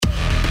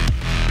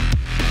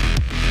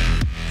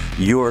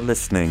You are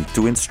listening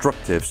to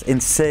Instructive's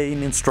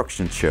insane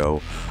instruction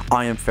show.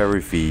 I am Ferry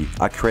V.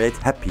 I create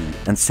happy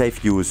and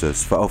safe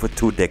users for over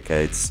 2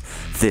 decades.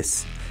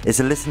 This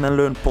is a listen and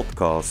learn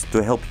podcast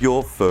to help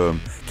your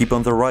firm keep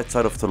on the right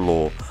side of the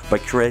law by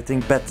creating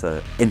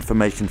better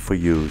information for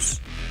use.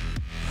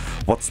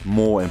 What's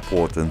more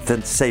important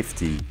than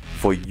safety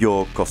for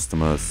your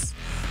customers?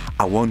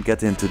 I won't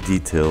get into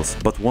details,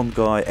 but one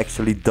guy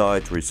actually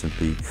died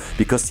recently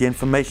because the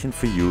information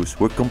for use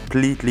were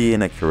completely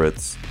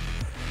inaccurate.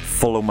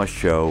 Follow my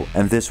show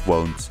and this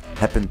won't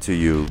happen to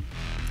you.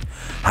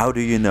 How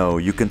do you know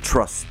you can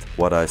trust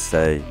what I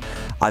say?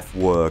 I've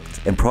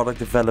worked in product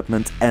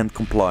development and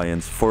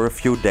compliance for a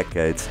few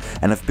decades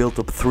and have built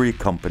up 3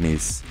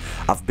 companies.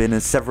 I've been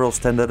in several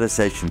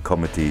standardization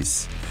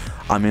committees.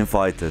 I'm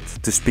invited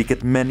to speak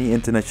at many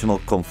international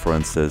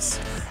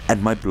conferences,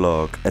 and my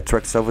blog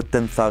attracts over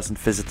 10,000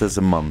 visitors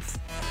a month.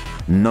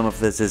 None of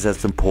this is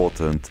as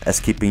important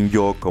as keeping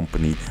your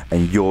company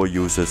and your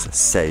users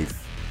safe.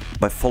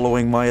 By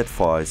following my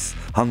advice,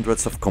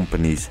 hundreds of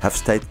companies have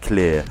stayed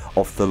clear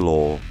of the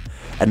law.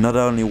 And not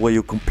only will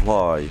you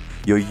comply,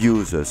 your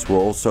users will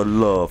also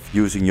love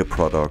using your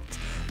product.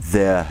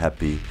 They're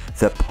happy,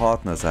 their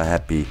partners are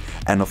happy,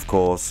 and of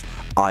course,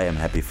 I am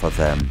happy for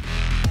them.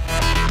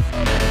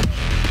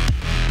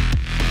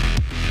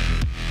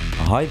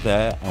 Hi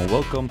there and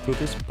welcome to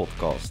this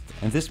podcast.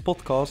 In this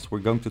podcast we're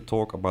going to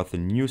talk about the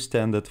new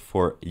standard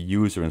for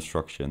user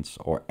instructions,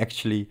 or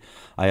actually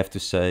I have to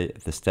say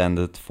the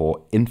standard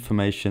for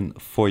information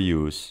for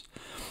use.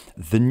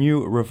 The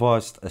new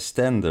revised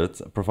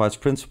standard provides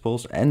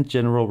principles and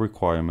general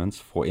requirements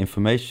for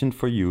information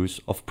for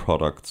use of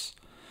products.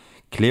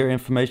 Clear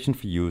information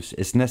for use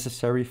is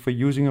necessary for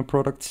using a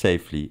product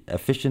safely,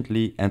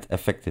 efficiently and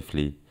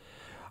effectively.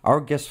 Our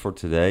guest for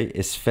today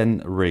is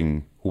Sven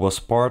Ring, who was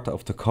part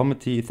of the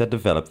committee that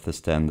developed the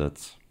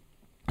standards.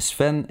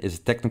 Sven is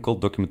a technical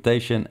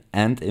documentation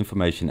and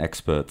information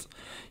expert.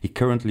 He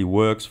currently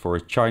works for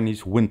a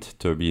Chinese wind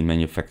turbine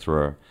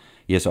manufacturer.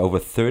 He has over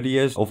 30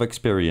 years of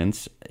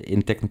experience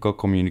in technical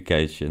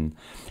communication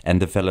and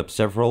developed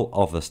several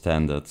other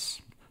standards.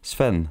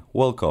 Sven,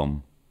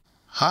 welcome.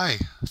 Hi,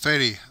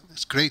 Ferry.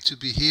 It's great to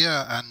be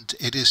here, and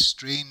it is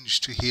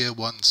strange to hear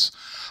one's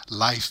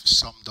life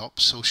summed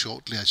up so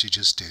shortly as you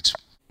just did.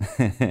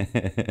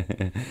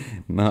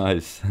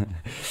 Nice.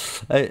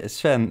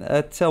 Sven,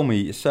 tell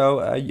me,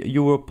 so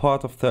you were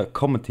part of the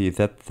committee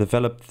that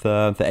developed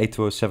the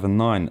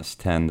 82079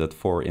 standard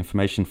for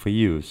information for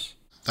use.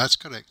 That's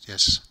correct,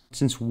 yes.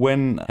 Since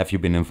when have you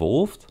been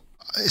involved?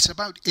 It's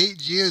about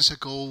 8 years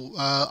ago.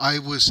 I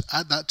was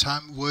at that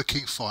time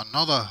working for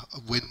another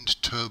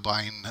wind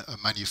turbine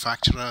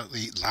manufacturer,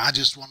 the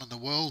largest one in the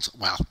world.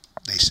 Well,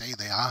 they say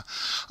they are,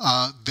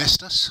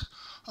 Vestas.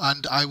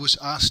 And I was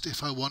asked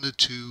if I wanted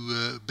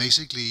to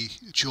basically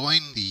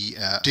join the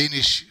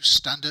Danish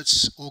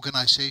Standards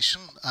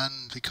Organization,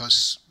 and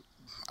because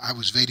I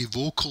was very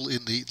vocal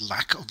in the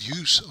lack of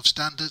use of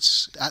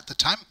standards at the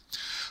time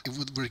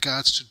with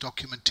regards to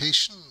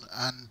documentation.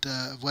 And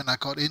when I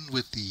got in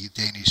with the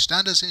Danish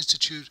Standards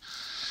Institute,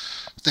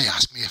 they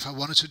asked me if I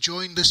wanted to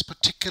join this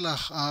particular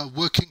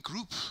working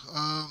group,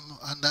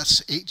 and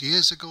that's 8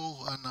 years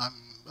ago, and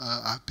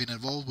I've been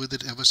involved with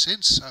it ever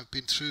since. I've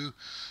been through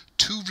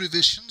 2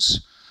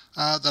 revisions.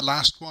 The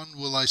last one,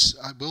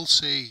 I will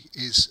say,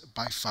 is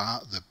by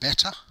far the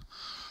better.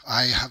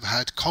 I have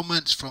had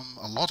comments from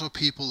a lot of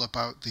people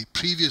about the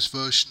previous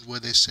version where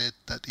they said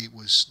that it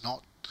was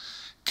not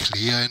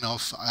clear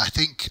enough. I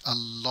think a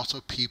lot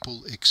of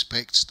people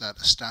expect that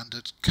a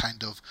standard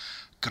kind of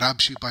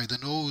grabs you by the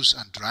nose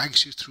and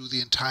drags you through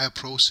the entire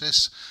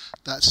process.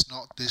 That's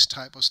not this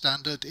type of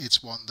standard.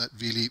 It's one that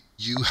really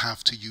you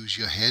have to use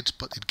your head,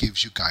 but it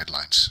gives you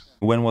guidelines.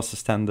 When was the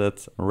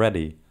standard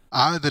ready?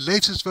 The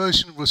latest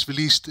version was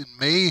released in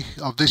May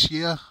of this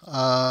year,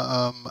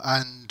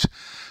 and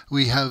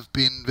we have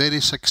been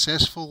very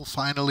successful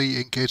finally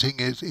in getting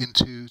it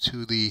into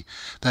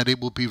that it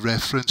will be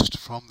referenced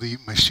from the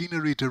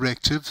Machinery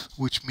Directive,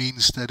 which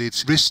means that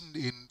it's written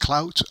in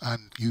clout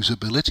and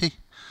usability.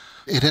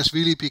 It has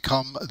really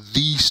become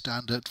the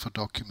standard for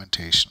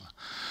documentation.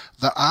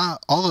 There are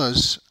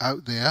others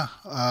out there,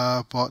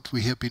 but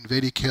we have been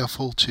very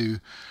careful to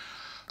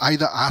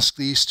either ask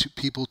these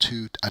people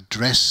to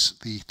address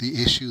the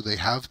issue they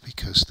have,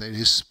 because there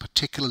is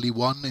particularly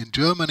one in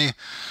Germany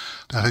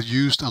that has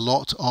used a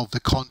lot of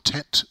the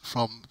content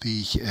from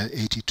the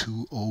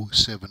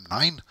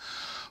 82079.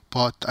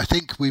 But I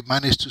think we've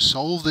managed to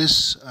solve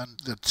this, and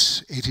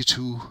that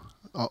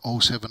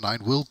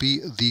 82079 will be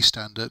the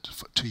standard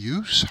to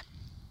use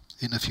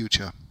in the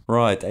future.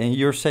 Right, and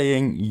you're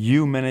saying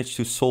you managed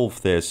to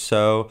solve this,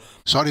 so...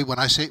 Sorry, when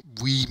I say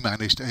we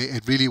managed,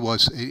 it really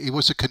was, it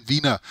was a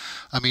convener.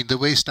 I mean, the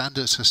way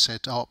standards are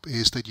set up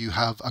is that you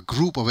have a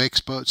group of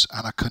experts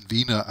and a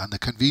convener, and the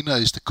convener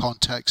is the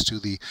contacts to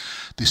the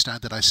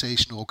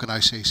standardization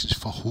organizations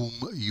for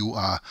whom you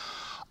are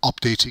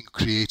updating,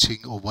 creating,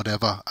 or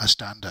whatever a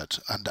standard.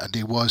 And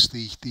it was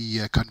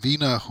the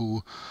convener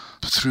who,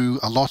 through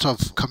a lot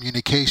of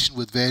communication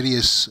with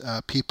various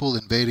people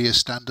in various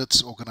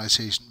standards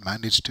organizations,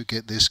 managed to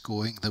get this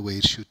going the way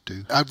it should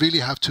do. I really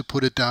have to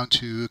put it down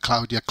to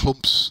Claudia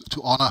Klumps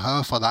to honor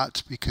her for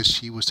that, because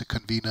she was the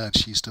convener and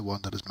she's the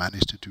one that has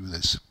managed to do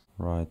this.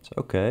 Right,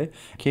 okay.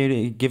 Can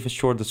you give a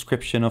short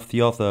description of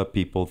the other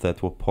people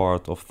that were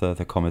part of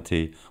the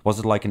committee? Was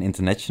it like an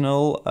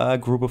international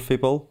group of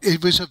people?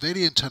 It was a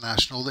very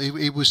international.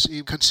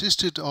 It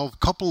consisted of a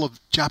couple of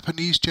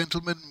Japanese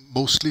gentlemen,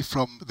 mostly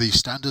from the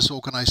standards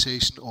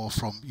organization or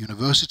from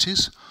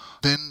universities.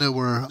 Then there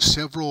were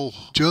several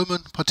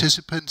German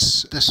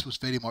participants. This was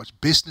very much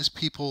business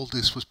people.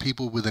 This was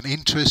people with an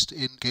interest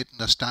in getting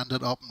a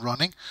standard up and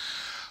running.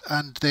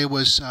 And there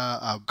was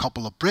a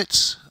couple of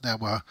Brits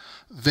that were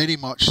very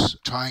much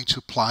trying to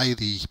apply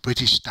the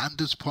British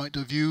standards point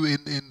of view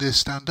in this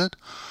standard.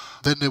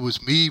 Then there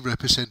was me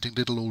representing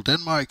little old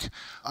Denmark,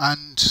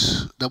 and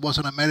there was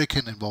an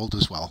American involved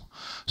as well.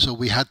 So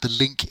we had the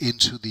link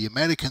into the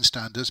American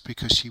standards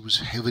because she was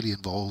heavily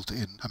involved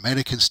in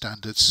American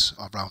standards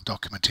around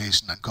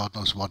documentation and God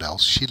knows what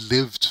else. She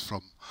lived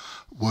from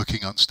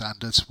working on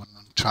standards when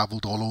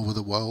traveled all over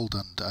the world,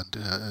 and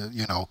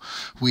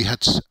we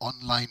had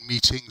online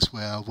meetings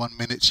where 1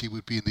 minute she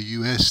would be in the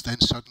US, then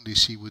suddenly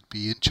she would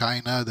be in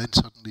China, then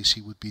suddenly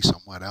she would be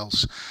somewhere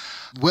else.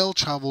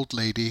 Well-traveled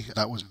lady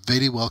that was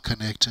very well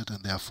connected,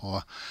 and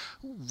therefore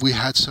we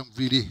had some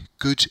really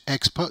good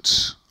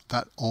experts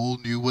that all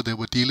knew what they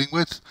were dealing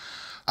with.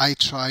 I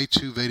tried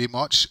to very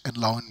much,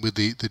 along with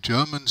the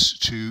Germans,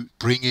 to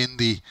bring in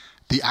the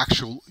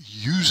actual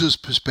user's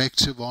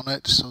perspective on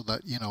it, so that,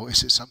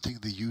 is it something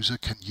the user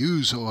can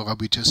use, or are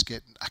we just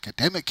getting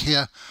academic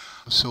here?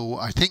 So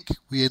I think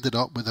we ended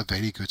up with a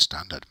very good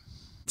standard.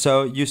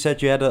 So you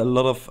said you had a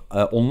lot of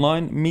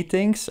online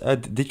meetings.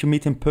 Did you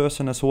meet in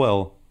person as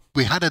well?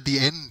 We had at the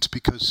end,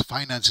 because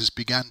finances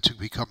began to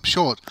become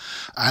short,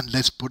 and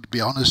let's be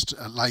honest,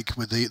 like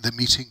with the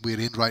meeting we're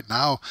in right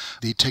now,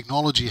 the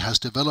technology has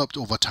developed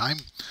over time.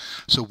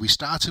 So we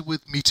started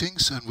with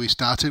meetings, and we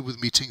started with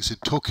meetings in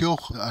Tokyo,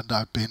 and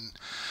I've been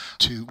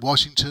to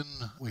Washington,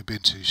 we've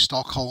been to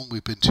Stockholm,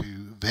 we've been to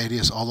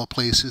various other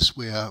places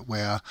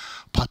where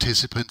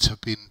participants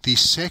have been. The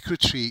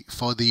secretary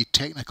for the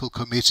technical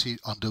committee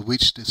under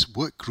which this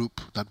work group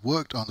that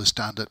worked on the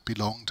standard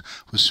belonged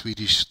was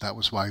Swedish. That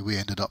was why we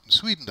ended up in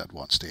Sweden at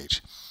one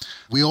stage.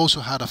 We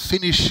also had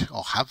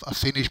have a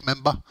Finnish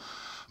member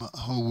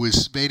who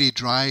was very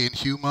dry in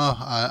humor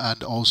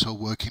and also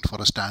working for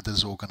the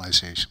standards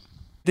organization.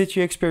 Did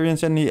you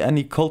experience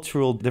any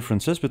cultural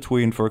differences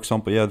between, for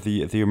example,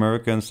 the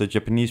Americans, the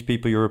Japanese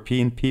people,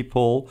 European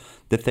people?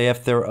 Did they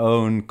have their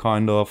own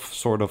kind of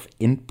sort of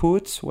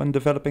inputs when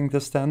developing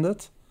the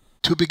standard?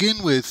 To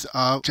begin with,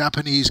 our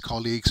Japanese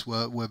colleagues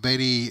were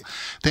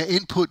their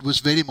input was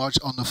very much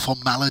on the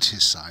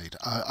formalities side.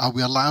 Are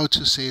we allowed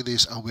to say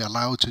this? Are we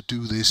allowed to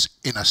do this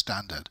in a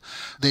standard?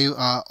 They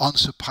are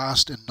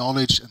unsurpassed in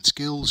knowledge and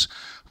skills,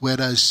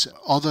 whereas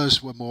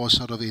others were more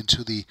sort of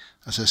into the,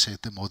 as I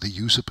said, the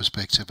user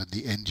perspective and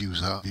the end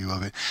user view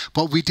of it.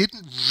 But we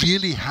didn't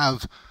really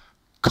have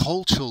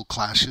cultural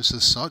clashes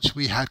as such.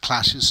 We had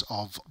clashes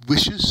of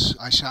wishes.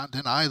 I shan't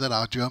deny that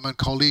our German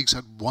colleagues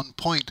at one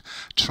point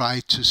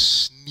tried to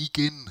sneak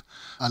in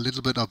a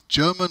little bit of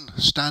German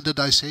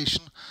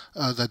standardization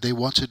that they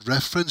wanted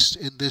referenced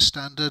in this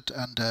standard,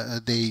 and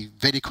they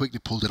very quickly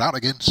pulled it out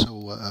again,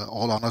 so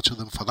all honor to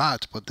them for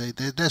that. But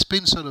there's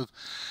been sort of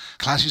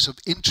clashes of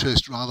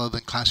interest rather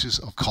than clashes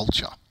of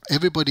culture.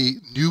 Everybody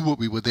knew what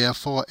we were there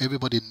for,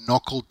 everybody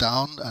knuckled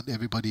down, and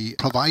everybody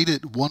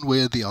provided one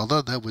way or the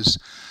other. There was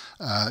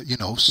a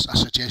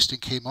suggestion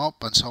came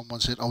up and someone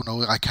said, oh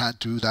no, I can't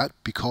do that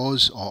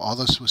because, or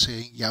others were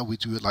saying, yeah, we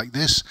do it like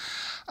this.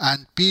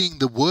 And being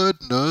the word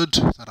nerd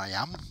that I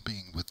am,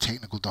 being with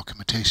technical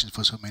documentation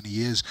for so many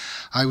years,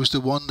 I was the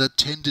one that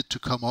tended to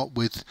come up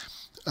with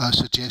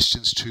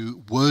suggestions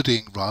to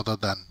wording rather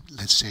than,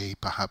 let's say,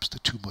 perhaps the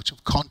too much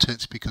of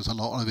contents, because a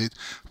lot of it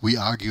we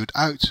argued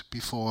out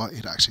before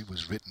it actually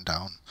was written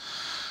down.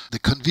 The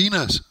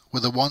conveners were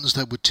the ones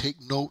that would take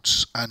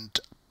notes, and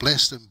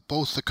bless them,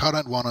 both the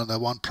current one and the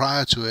one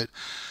prior to it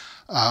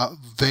are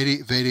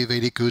very, very,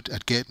 very good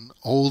at getting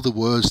all the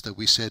words that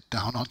we said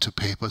down onto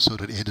paper so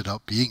that it ended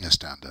up being a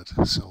standard.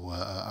 So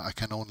I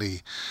can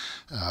only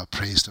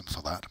praise them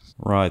for that.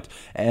 Right.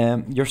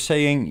 You're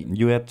saying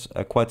you had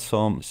quite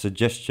some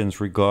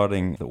suggestions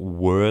regarding the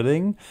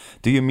wording.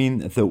 Do you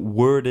mean the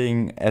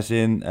wording as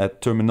in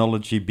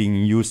terminology being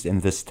used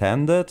in the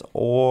standard,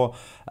 or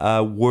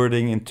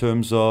wording in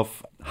terms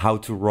of how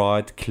to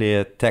write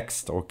clear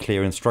text or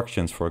clear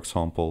instructions, for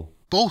example?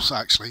 Both,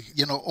 actually.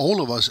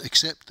 All of us,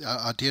 except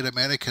our dear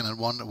American and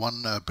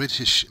one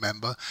British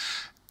member,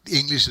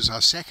 English is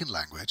our second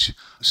language.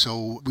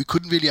 So we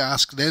couldn't really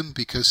ask them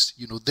because,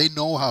 they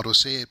know how to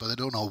say it, but they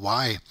don't know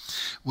why.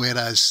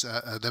 Whereas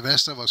the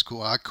rest of us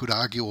could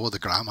argue all the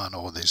grammar and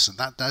all this. And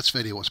that's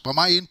very much. But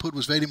my input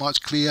was very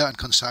much clear and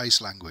concise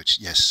language,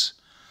 yes.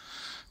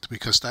 subject,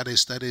 because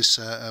that is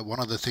one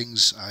of the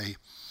things I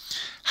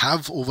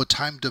have over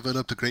time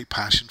developed a great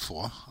passion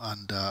for,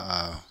 and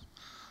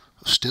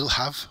still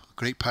have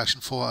great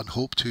passion for, and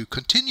hope to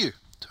continue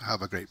to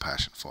have a great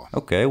passion for.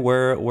 Okay,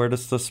 where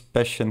does this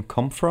passion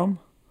come from?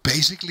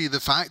 Basically,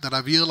 the fact that I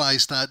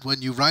realized that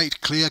when you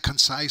write clear,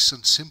 concise,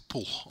 and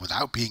simple,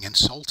 without being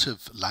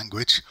insultive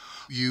language,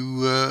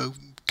 you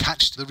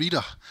catch the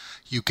reader.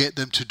 You get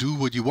them to do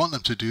what you want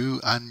them to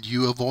do, and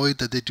you avoid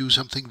that they do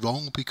something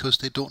wrong because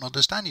they don't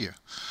understand you.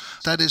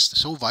 That is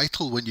so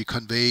vital when you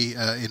convey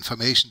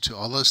information to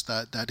others,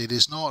 that it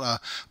is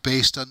not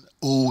based on,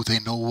 oh, they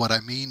know what I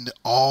mean,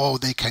 oh,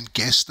 they can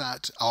guess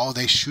that, oh,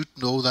 they should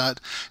know that.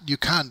 You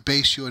can't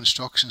base your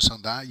instructions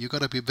on that. You've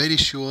got to be very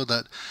sure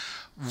that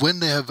when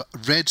they have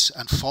read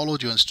and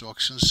followed your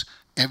instructions,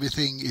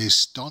 everything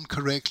is done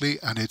correctly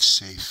and it's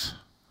safe.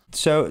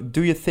 So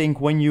do you think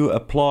when you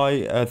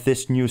apply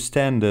this new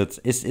standard,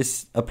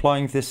 is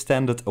applying this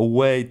standard a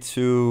way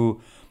to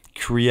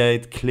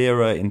create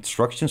clearer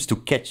instructions to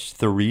catch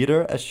the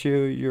reader, as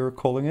you're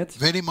calling it?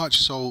 Very much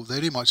so.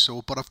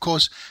 But of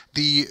course,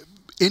 the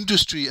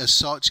industry as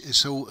such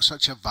is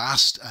such a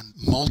vast and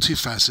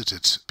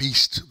multifaceted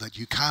beast that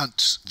you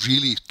can't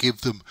really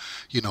give them,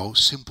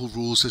 simple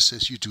rules that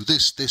says you do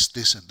this,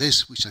 and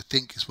this, which I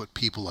think is what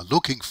people are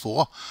looking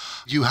for.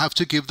 You have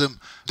to give them,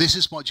 this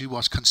is what you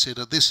must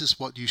consider, this is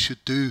what you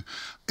should do.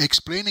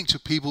 Explaining to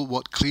people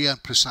what clear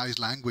and precise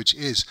language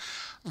is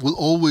will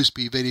always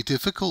be very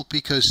difficult,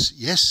 because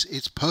yes,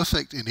 it's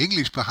perfect in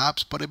English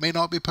perhaps, but it may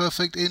not be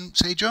perfect in,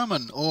 say,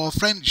 German or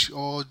French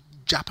or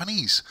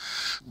Japanese.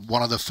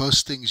 One of the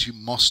first things you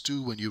must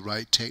do when you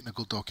write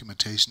technical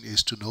documentation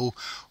is to know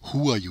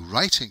who are you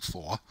writing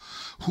for,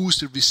 who's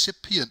the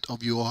recipient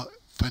of your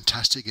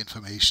fantastic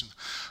information.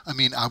 I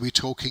mean, are we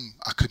talking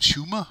a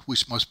consumer,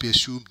 which must be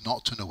assumed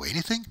not to know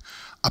anything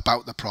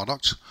about the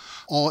product?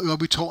 Or are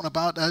we talking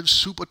about a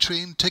super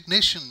trained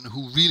technician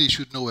who really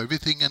should know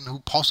everything and who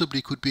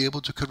possibly could be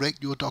able to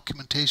correct your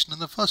documentation in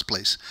the first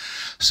place?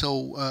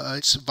 So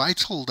it's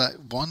vital that,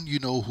 one, you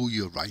know who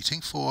you're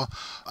writing for,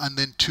 and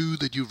then two,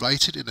 that you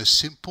write it in a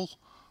simple,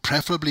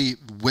 preferably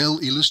well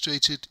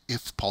illustrated,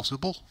 if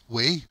possible,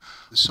 way,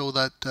 so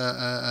that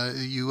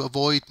you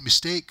avoid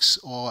mistakes,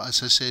 or,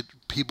 as I said,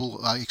 people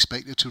are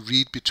expected to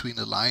read between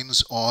the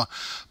lines, or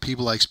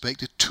people are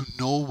expected to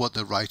know what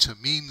the writer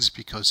means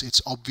because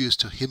it's obvious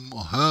to him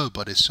or her,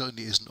 but it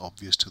certainly isn't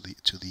obvious to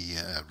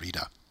the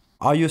reader.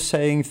 Are you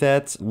saying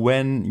that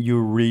when you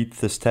read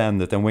the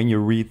standard and when you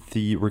read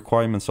the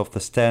requirements of the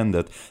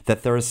standard,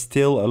 that there is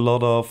still a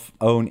lot of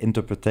own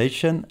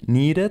interpretation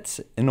needed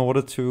in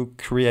order to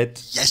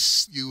create?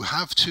 Yes, you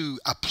have to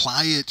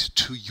apply it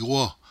to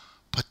your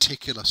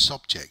particular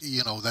subject.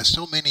 There's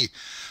so many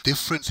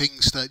different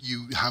things that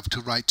you have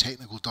to write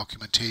technical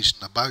documentation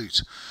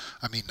about.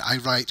 I mean, I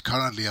write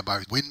currently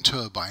about wind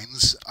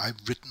turbines. I've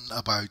written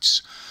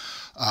about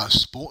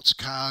sports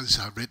cars.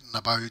 I've written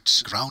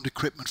about ground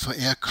equipment for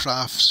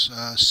aircrafts,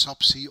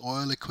 subsea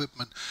oil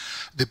equipment.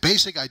 The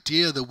basic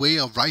idea, the way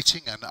of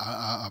writing and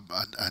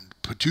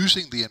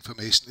producing the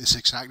information is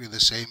exactly the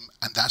same,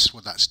 and that's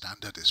what that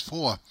standard is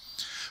for.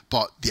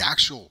 But the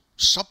actual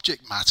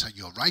subject matter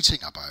you're writing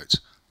about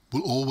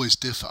will always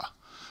differ.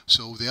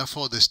 So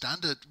therefore, the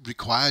standard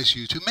requires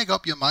you to make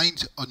up your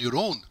mind on your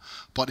own,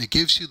 but it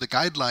gives you the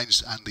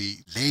guidelines and the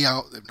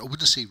layout, I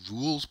wouldn't say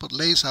rules, but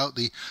lays out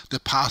the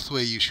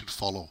pathway you should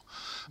follow.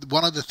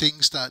 One of the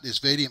things that is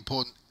very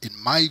important in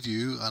my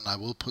view, and I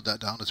will put that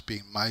down as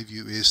being my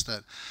view, is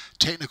that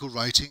technical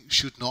writing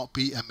should not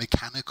be a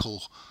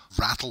mechanical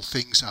rattle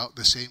things out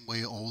the same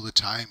way all the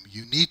time.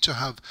 You need to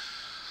have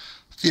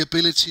the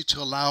ability to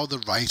allow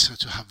the writer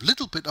to have a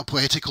little bit of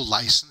poetical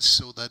license,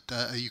 so that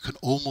you can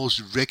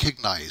almost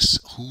recognize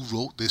who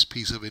wrote this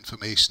piece of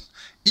information,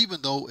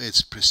 even though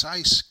it's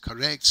precise,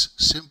 correct,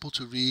 simple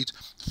to read,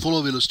 full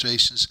of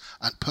illustrations,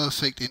 and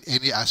perfect in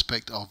any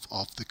aspect of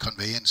the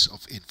conveyance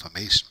of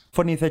information.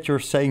 Funny that you're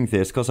saying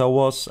this, because I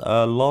was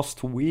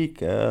last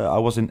week, I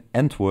was in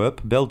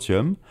Antwerp,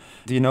 Belgium.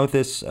 Do you know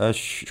this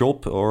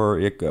shop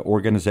or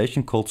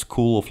organization called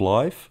School of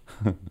Life?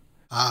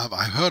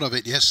 I heard of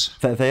it, yes.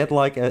 They had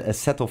like a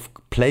set of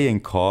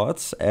playing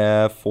cards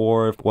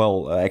for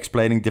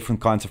explaining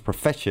different kinds of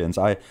professions.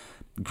 I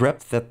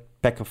grabbed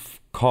that pack of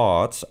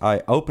cards,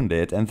 I opened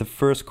it, and the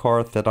first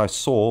card that I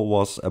saw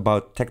was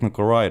about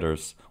technical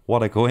writers.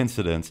 What a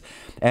coincidence.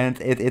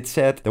 And it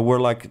said there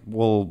were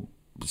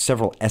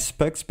several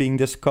aspects being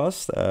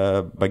discussed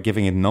by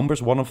giving it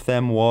numbers. One of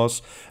them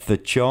was the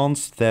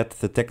chance that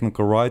the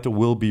technical writer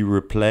will be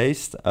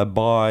replaced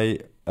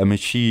by a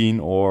machine,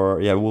 or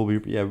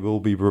will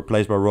be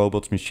replaced by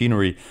robots,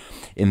 machinery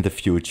in the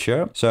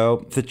future.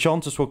 So the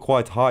chances were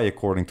quite high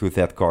according to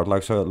that card,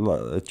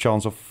 a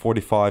chance of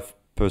 45%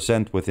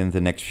 within the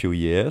next few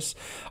years.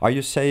 Are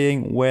you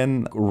saying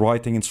when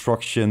writing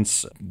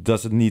instructions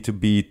does it need to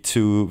be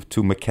too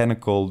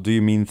mechanical? Do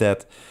you mean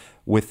that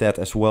with that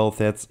as well,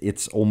 that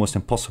it's almost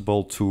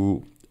impossible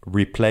to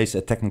replace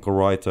a technical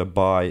writer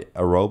by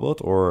a robot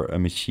or a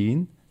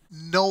machine?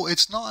 No,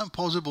 it's not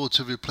impossible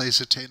to replace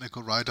a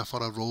technical writer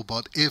for a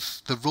robot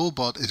if the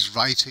robot is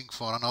writing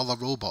for another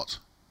robot.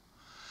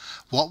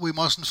 What we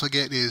mustn't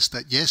forget is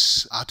that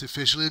yes,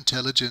 artificial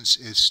intelligence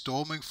is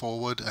storming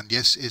forward, and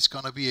yes, it's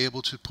going to be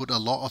able to put a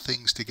lot of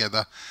things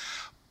together.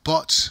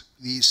 But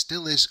the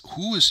still is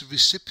who is the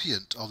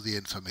recipient of the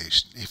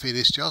information. If it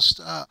is just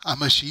a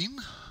machine,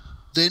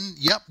 then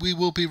yep, we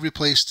will be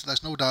replaced.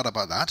 There's no doubt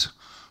about that.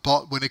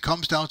 But when it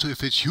comes down to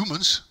if it's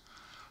humans,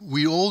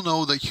 we all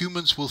know that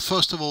humans will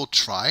first of all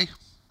try,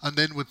 and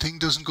then when things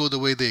doesn't go the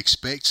way they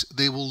expect,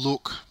 they will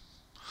look.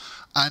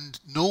 And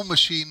no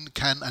machine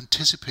can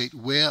anticipate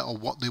where or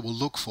what they will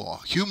look for.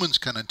 Humans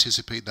can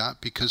anticipate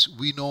that because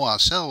we know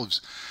ourselves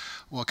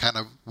what kind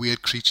of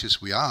weird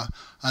creatures we are,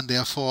 and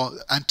therefore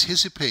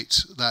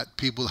anticipate that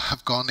people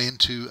have gone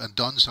into and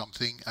done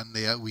something, and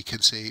there we can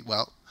say,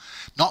 well,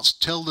 not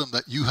tell them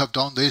that you have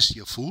done this,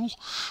 you fool,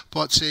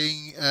 but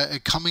saying,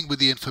 coming with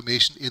the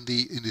information in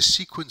the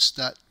sequence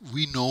that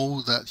we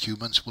know that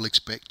humans will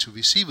expect to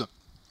receive it.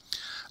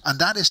 And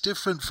that is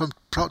different from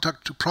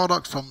product to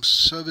product, from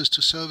service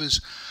to service.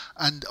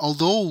 And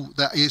although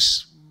there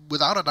is,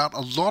 without a doubt,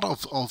 a lot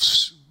of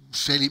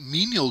fairly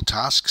menial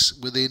tasks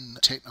within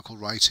technical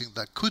writing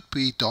that could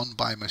be done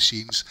by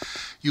machines,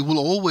 you will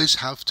always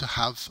have to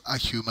have a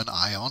human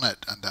eye on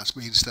it. And that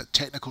means that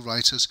technical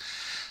writers,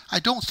 I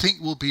don't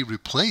think, will be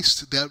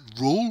replaced. Their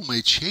role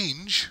may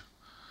change,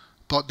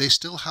 but they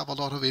still have a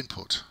lot of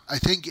input. I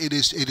think it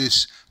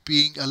is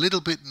being a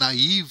little bit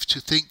naive to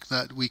think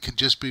that we can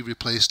just be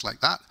replaced like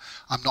that.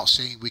 I'm not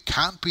saying we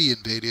can't be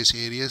in various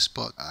areas,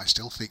 but I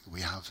still think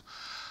we have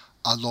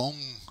a long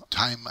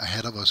time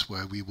ahead of us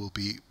where we will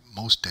be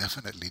most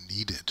definitely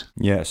needed.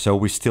 Yeah, so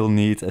we still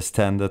need a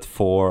standard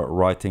for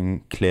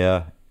writing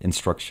clear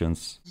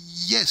instructions.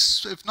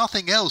 Yes, if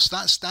nothing else,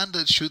 that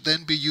standard should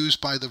then be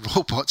used by the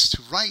robots to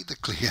write the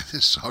clear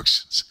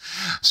instructions.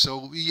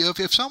 So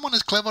if someone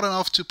is clever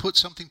enough to put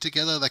something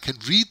together that can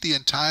read the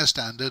entire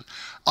standard,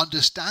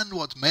 understand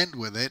what's meant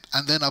with it,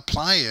 and then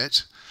apply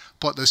it,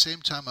 but at the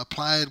same time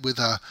apply it with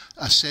a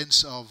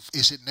sense of,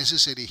 is it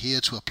necessary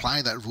here to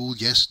apply that rule?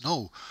 Yes,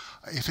 no.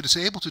 If it is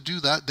able to do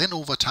that, then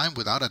over time,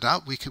 without a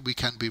doubt, we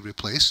can be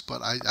replaced.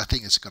 But I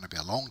think it's going to be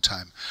a long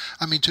time.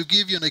 I mean, to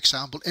give you an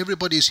example,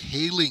 everybody is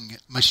hailing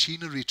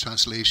machinery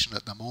translation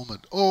at the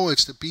moment. Oh,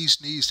 it's the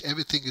bee's knees.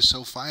 Everything is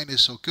so fine,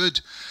 is so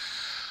good.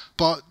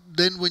 But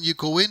then when you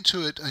go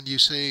into it and you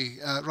say,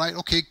 right,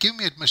 okay, give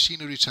me a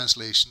machinery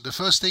translation, the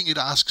first thing it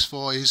asks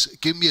for is,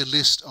 give me a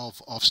list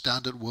of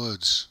standard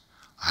words.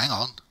 Hang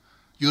on.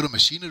 You're a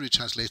machinery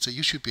translator.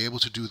 You should be able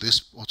to do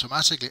this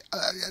automatically.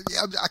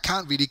 I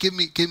can't really. Give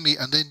me.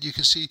 And then you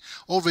can see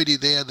already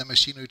there the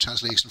machinery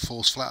translation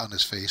falls flat on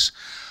its face.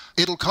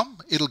 It'll come.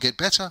 It'll get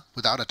better,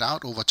 without a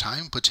doubt, over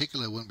time,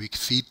 particularly when we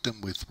feed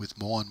them with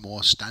more and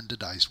more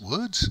standardized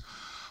words.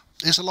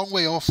 It's a long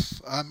way off.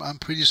 I'm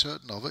pretty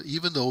certain of it,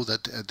 even though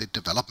that the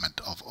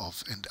development of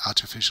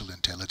artificial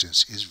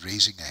intelligence is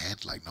racing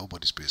ahead like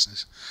nobody's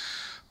business.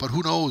 But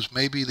who knows,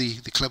 maybe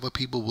the clever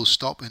people will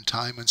stop in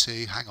time and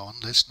say, hang on,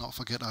 let's not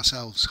forget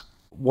ourselves.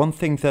 One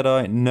thing that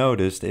I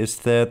noticed is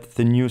that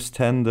the new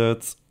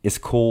standard is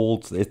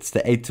called, it's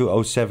the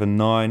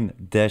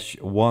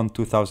 82079-1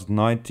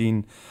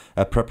 2019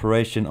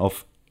 preparation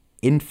of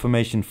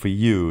information for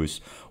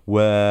use,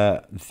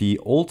 where the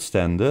old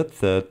standard,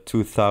 the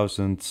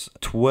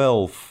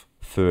 2012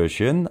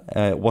 version,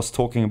 was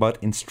talking about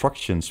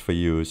instructions for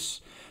use.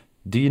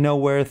 Do you know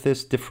where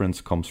this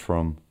difference comes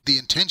from? The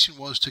intention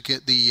was to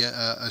get the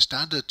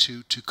standard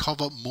to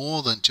cover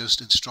more than just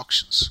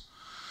instructions.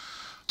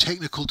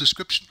 Technical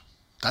description.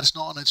 That's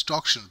not an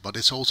instruction, but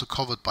it's also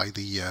covered by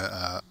the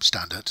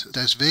standard.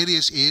 There's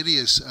various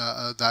areas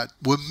that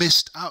were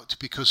missed out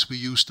because we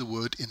used the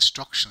word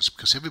instructions,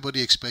 because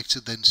everybody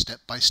expected then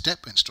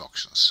step-by-step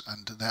instructions.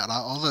 And there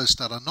are others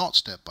that are not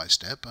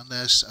step-by-step. And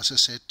there's, as I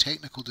said,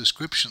 technical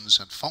descriptions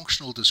and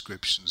functional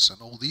descriptions and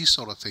all these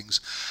sort of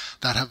things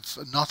that have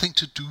nothing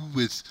to do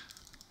with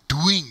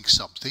doing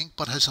something,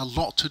 but has a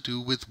lot to do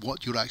with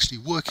what you're actually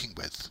working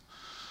with.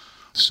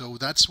 So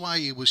that's why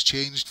it was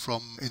changed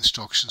from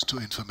instructions to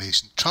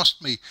information.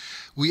 Trust me,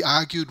 we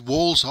argued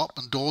walls up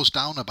and doors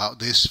down about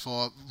this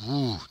for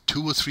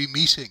 2 or 3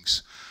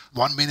 meetings.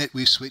 1 minute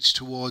we switched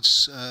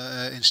towards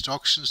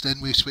instructions,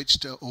 then we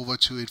switched over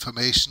to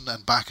information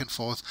and back and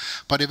forth.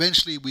 But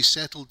eventually we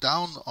settled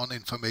down on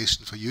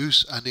information for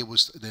use, and it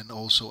was then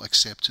also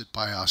accepted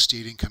by our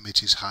steering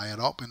committees higher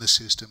up in the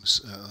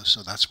systems.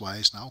 So that's why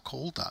it's now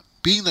called that.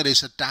 Being that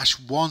it's a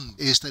 -1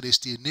 is that it's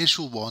the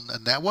initial one,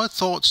 and there were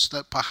thoughts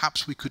that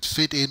perhaps we could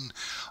fit in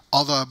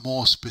other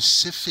more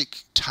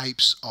specific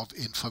types of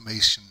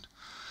information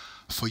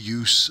for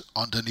use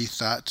underneath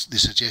that. The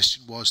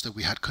suggestion was that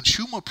we had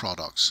consumer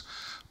products,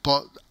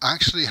 but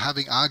actually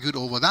having argued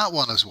over that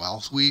one as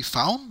well, we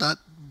found that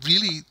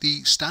really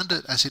the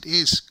standard as it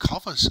is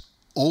covers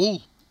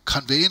all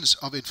conveyance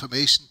of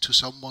information to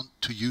someone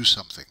to use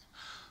something.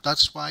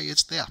 That's why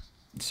it's there.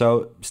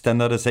 So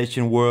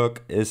standardization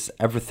work is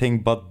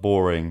everything but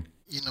boring.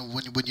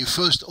 when you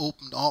first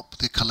open up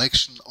the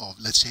collection of,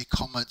 let's say,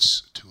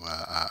 comments to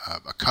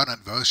a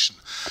current version,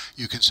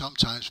 you can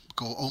sometimes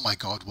go, oh my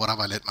God, what have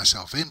I let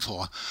myself in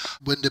for?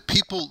 When the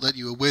people that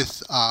you're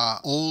with are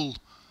all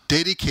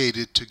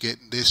dedicated to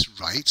getting this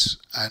right,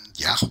 and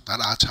yeah, there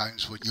are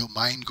times when your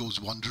mind goes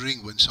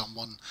wandering when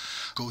someone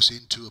goes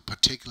into a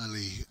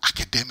particularly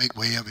academic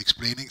way of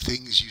explaining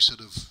things,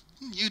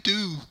 you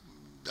do,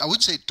 I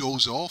wouldn't say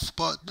doze off,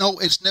 but no,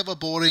 it's never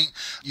boring.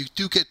 You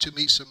do get to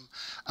meet some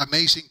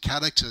amazing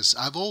characters.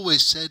 I've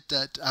always said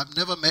that I've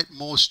never met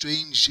more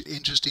strange,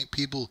 interesting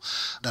people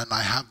than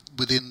I have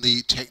within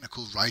the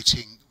technical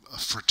writing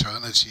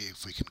fraternity,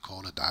 if we can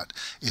call it that.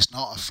 It's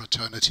not a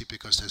fraternity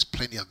because there's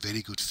plenty of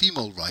very good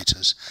female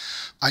writers.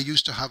 I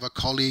used to have a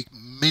colleague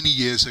many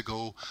years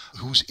ago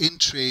whose in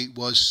tray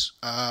was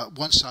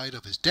one side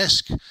of his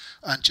desk,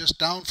 and just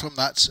down from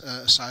that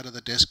side of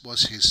the desk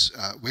was his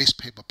waste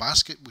paper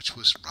basket, which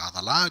was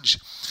rather large.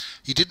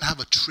 He didn't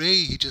have a tray.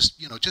 He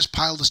just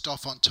piled the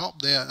stuff on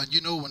top there, and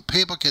when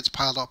paper gets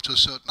piled up to a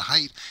certain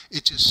height,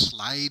 it just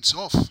slides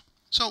off.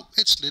 So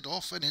it slid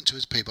off and into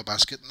his paper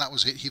basket, and that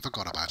was it. He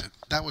forgot about it.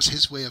 That was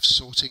his way of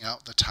sorting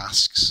out the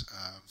tasks.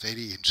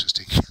 Very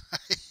interesting.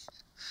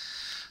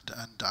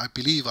 And I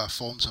believe I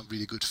formed some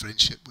really good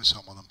friendship with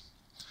some of them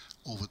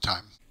over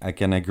time. I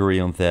can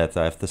agree on that.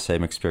 I have the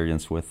same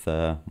experience with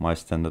my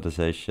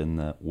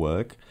standardization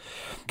work.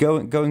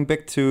 Going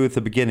back to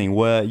the beginning,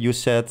 where you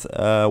said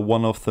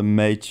one of the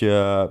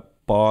major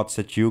parts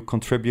that you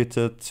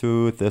contributed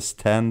to the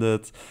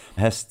standard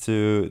has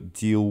to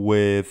deal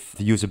with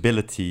the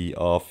usability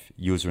of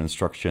user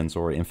instructions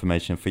or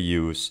information for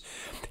use.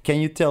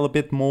 Can you tell a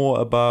bit more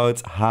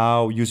about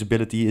how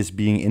usability is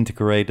being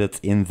integrated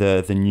in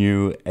the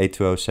new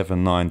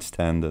 82079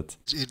 standard?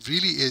 It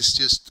really is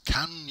just,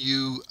 can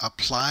you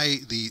apply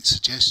the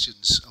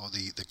suggestions or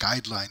the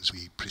guidelines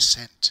we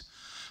present?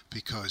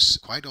 Because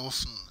quite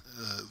often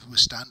with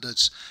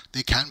standards,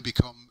 they can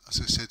become, as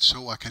I said,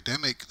 so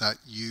academic that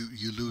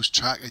you lose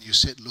track and you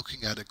sit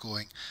looking at it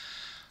going,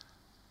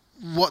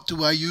 what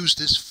do I use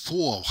this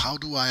for? How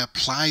do I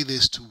apply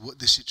this to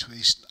the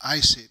situation I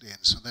sit in?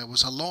 So there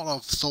was a lot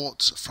of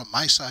thought from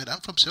my side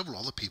and from several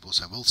other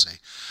people's, I will say,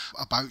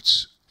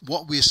 about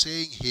what we're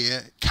saying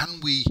here. Can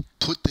we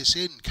put this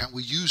in? Can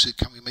we use it?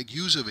 Can we make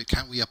use of it?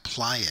 Can we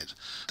apply it?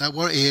 There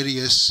were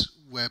areas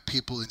where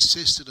people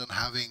insisted on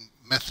having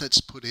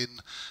methods put in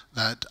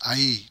that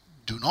I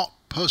do not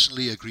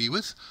personally agree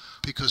with,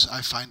 because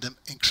I find them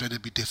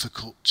incredibly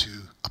difficult to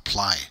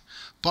apply.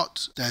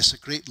 But there's a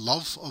great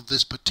love of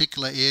this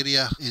particular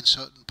area in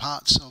certain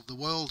parts of the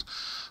world,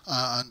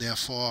 and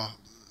therefore,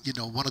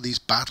 one of these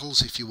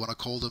battles, if you want to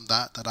call them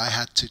that I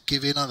had to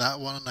give in on that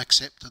one and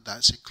accept that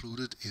that's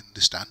included in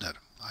the standard.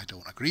 I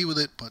don't agree with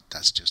it, but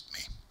that's just me.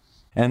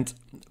 And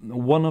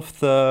one of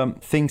the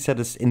things that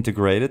is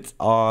integrated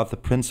are the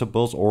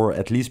principles, or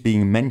at least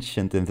being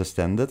mentioned in the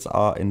standard,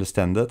 are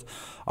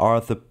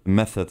the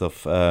method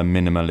of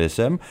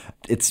minimalism.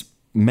 It's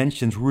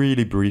mentioned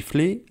really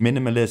briefly.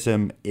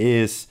 Minimalism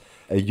is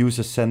a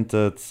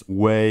user-centered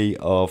way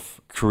of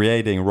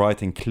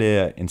writing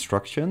clear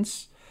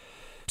instructions.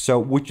 So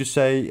would you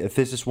say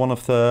this is one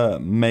of the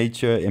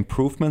major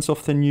improvements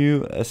of the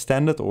new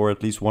standard, or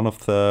at least one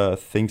of the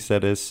things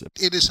that is...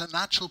 It is a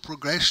natural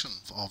progression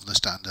of the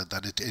standard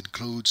that it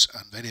includes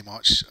and very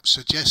much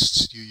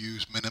suggests you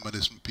use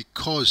minimalism,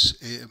 because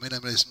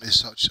minimalism is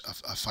such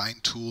a fine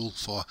tool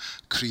for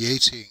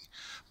creating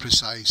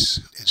precise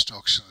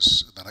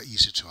instructions that are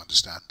easy to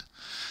understand.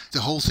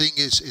 The whole thing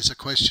is a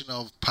question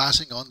of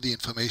passing on the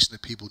information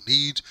that people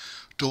need.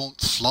 Don't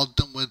flood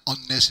them with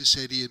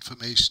unnecessary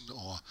information,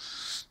 or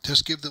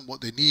just give them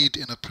what they need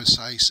in a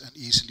precise and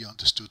easily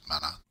understood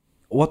manner.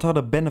 What are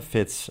the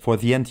benefits for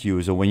the end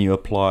user when you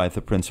apply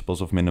the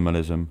principles of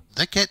minimalism?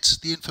 They get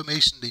the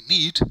information they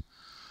need,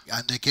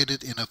 and they get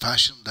it in a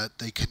fashion that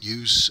they can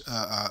use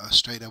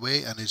straight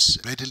away, and it's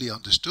readily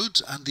understood,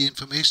 and the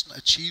information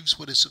achieves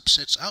what it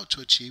sets out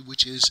to achieve,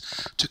 which is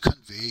to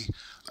convey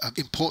an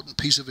important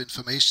piece of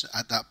information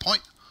at that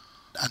point,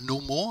 and no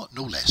more,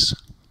 no less.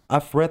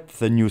 I've read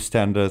the new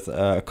standard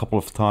a couple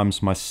of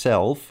times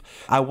myself.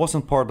 I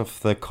wasn't part of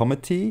the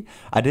committee.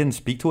 I didn't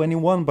speak to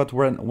anyone, but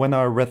when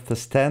I read the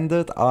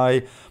standard,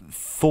 I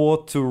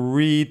thought to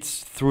read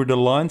through the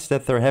lines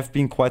that there have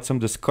been quite some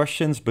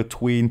discussions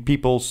between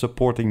people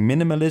supporting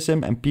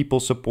minimalism and people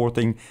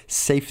supporting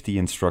safety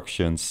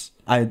instructions.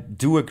 I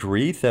do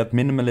agree that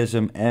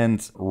minimalism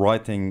and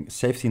writing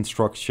safety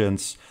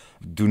instructions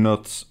do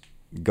not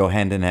go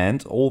hand in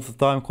hand all the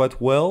time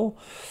quite well.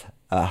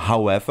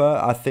 However,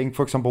 I think,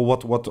 for example,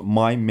 what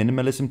my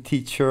minimalism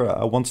teacher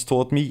once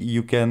taught me,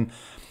 you can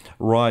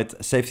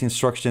write safety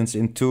instructions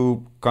in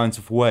two kinds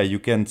of way. You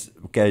can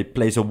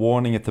place a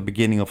warning at the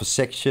beginning of a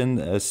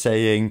section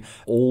saying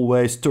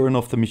always turn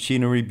off the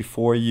machinery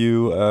before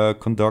you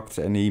conduct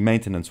any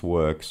maintenance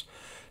works.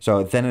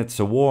 So then it's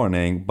a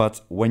warning, but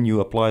when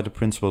you apply the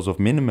principles of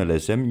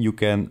minimalism, you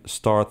can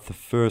start the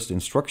first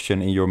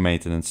instruction in your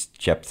maintenance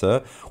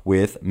chapter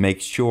with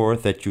make sure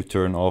that you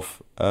turn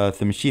off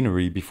the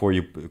machinery before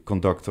you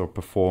conduct or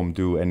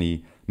do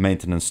any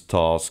maintenance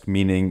task,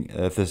 meaning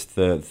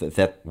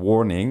that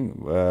warning,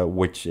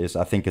 which is,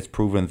 I think it's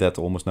proven that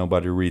almost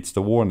nobody reads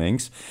the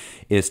warnings,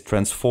 is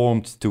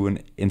transformed to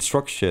an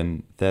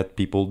instruction that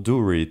people do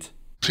read.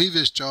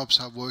 Previous jobs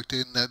I've worked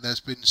in, there's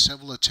been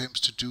several attempts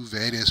to do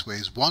various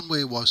ways. One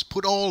way was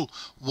put all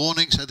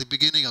warnings at the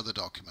beginning of the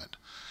document.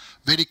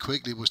 Very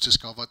quickly it was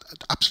discovered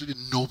that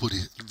absolutely nobody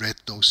read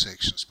those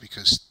sections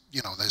because,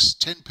 there's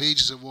 10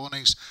 pages of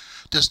warnings,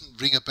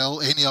 doesn't ring a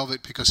bell, any of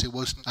it, because it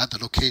wasn't at the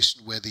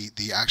location where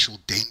the actual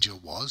danger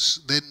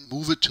was. Then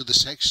move it to the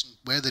section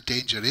where the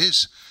danger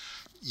is.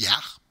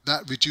 Yeah,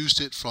 that reduced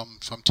it from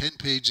 10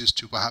 pages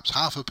to perhaps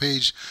half a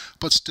page,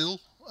 but still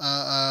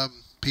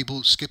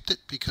people skipped it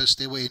because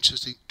they were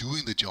interested in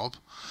doing the job.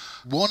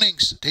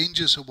 Warnings,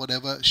 dangers or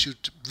whatever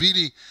should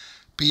really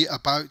be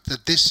about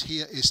that this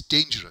here is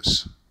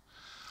dangerous.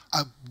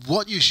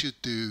 What you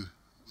should do,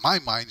 my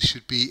mind,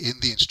 should be in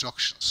the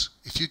instructions.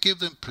 If you give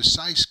them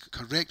precise,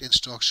 correct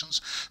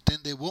instructions, then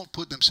they won't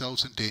put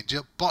themselves in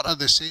danger. But at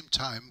the same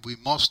time, we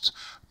must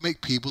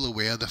make people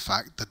aware of the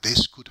fact that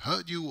this could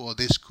hurt you or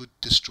this could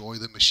destroy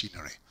the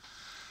machinery.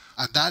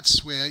 And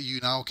that's where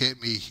you now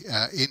get me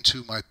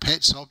into my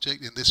pet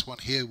subject in this one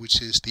here,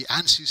 which is the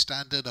ANSI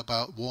standard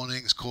about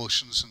warnings,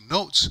 cautions and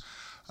notes,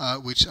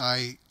 which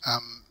I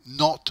am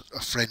not a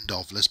friend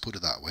of, let's put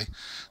it that way.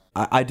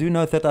 I do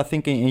know that I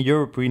think in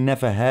Europe we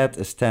never had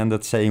a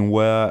standard saying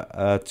where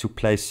to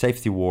place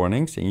safety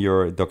warnings in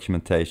your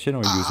documentation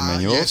or user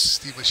manuals. Yes,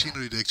 the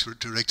machinery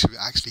directive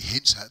actually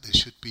hints at they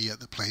should be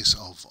at the place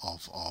of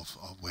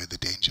where the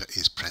danger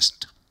is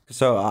present.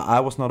 So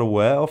I was not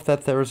aware of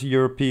that there is a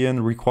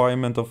European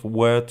requirement of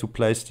where to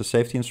place the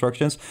safety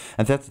instructions.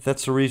 And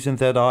that's the reason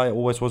that I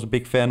always was a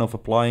big fan of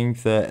applying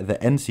the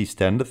ANSI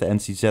standard, the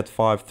NCZ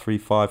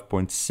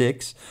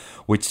 535.6,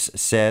 which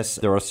says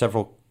there are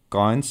several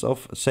kinds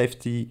of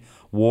safety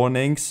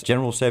warnings: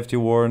 general safety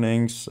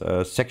warnings,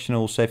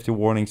 sectional safety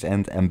warnings,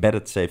 and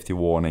embedded safety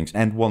warnings,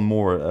 and one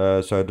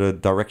more, so the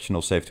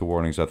directional safety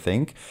warnings, I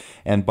think.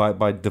 And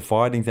by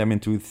dividing them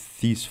into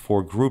these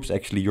 4 groups,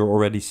 actually you're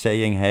already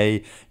saying,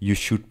 hey, you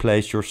should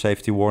place your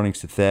safety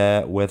warnings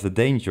there where the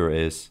danger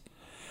is.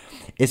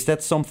 Is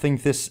that something,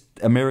 this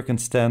American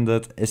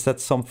standard, is that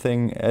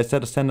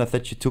a standard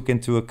that you took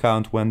into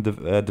account when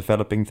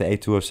developing the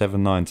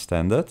 82079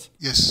 standard?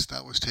 Yes,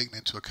 that was taken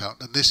into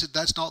account. And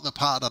that's not the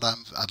part that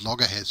I'm at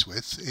loggerheads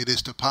with. It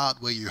is the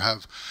part where you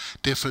have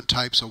different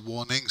types of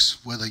warnings,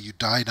 whether you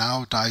die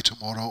now, die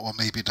tomorrow, or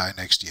maybe die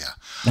next year.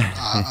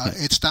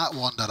 It's that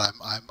one that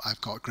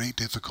I've got great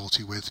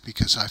difficulty with,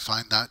 because I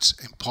find that's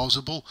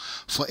impossible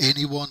for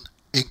anyone,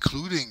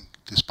 including,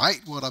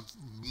 despite what I've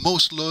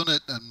most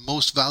learned and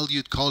most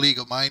valued colleague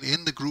of mine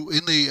in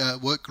the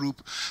work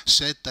group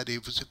said that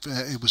it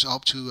was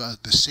up to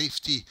the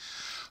safety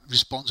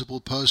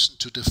responsible person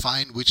to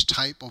define which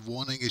type of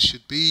warning it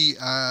should be.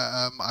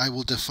 I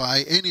will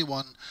defy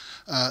anyone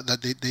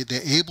that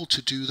they're able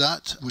to do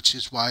that, which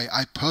is why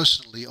I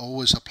personally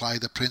always apply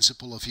the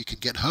principle of: if you can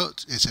get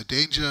hurt, it's a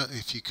danger.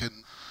 If you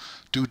can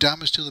do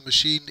damage to the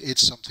machine,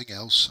 it's something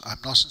else. I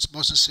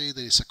mustn't say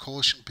that it's a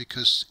caution,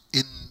 because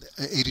in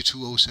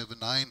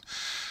 82079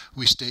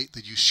 we state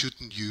that you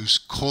shouldn't use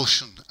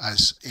caution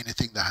as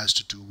anything that has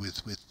to do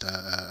with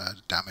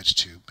damage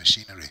to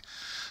machinery.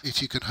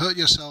 If you can hurt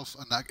yourself,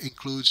 and that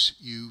includes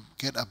you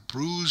get a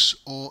bruise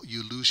or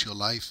you lose your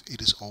life, it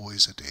is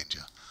always a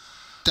danger.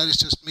 That is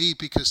just me,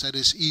 because that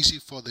is easy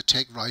for the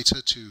tech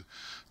writer to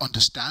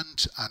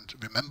understand and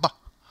remember.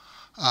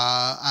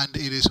 And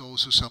it is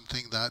also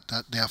something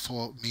that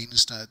therefore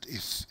means that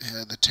if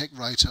the tech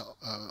writer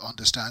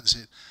understands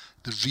it,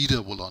 the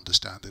reader will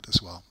understand it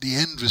as well. The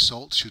end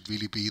result should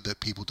really be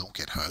that people don't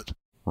get hurt.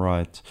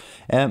 Right.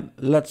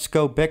 Let's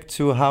go back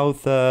to how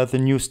the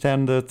new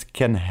standard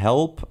can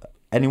help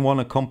anyone,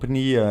 a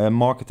company, a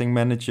marketing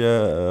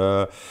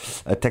manager,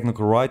 a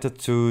technical writer,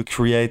 to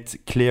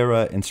create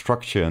clearer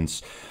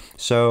instructions.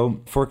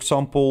 So, for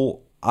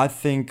example, I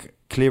think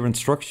clear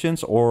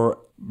instructions, or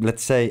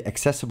let's say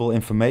accessible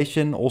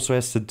information, also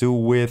has to do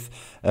with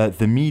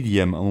the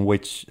medium on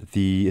which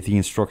the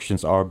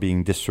instructions are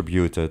being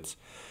distributed.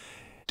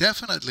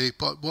 Definitely,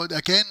 but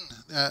again,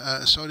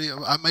 sorry,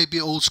 I may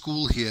be old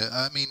school here.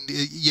 I mean,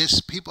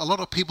 yes, a lot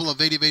of people are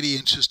very, very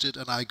interested,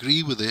 and I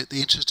agree with it. They're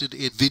interested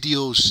in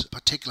videos,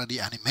 particularly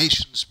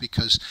animations,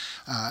 because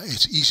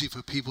it's easy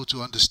for people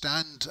to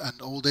understand and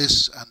all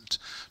this. And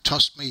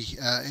trust me,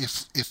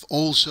 if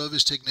all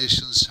service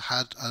technicians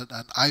had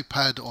an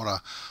iPad or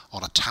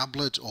a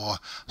tablet or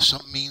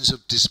some means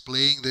of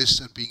displaying this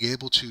and being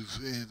able to,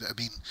 I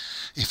mean,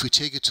 if we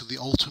take it to the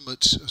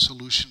ultimate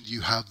solution,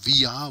 you have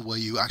VR, where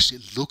you actually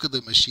look at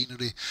the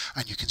machinery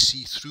and you can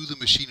see through the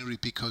machinery,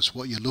 because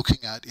what you're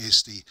looking at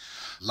is the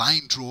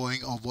line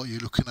drawing of what you're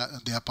looking at,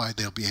 and thereby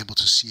they'll be able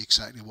to see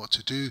exactly what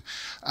to do.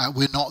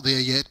 We're not there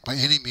yet by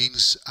any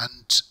means,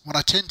 and what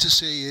I tend to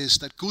say is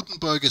that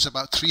Gutenberg is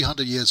about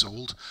 300 years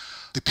old.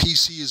 The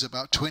PC is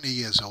about 20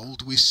 years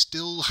old. We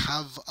still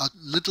have a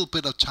little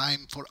bit of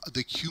time for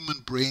the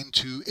human brain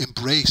to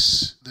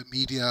embrace the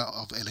media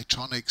of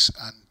electronics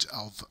and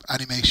of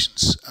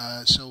animations.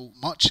 So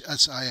much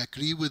as I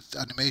agree with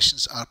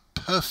animations are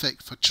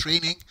perfect for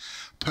training,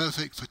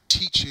 perfect for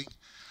teaching,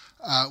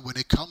 when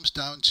it comes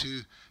down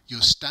to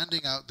you're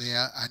standing out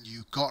there and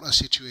you've got a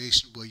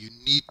situation where you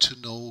need to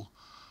know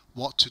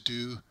what to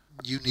do,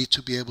 you need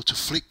to be able to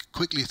flick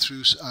quickly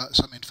through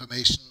some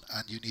information,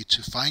 and you need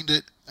to find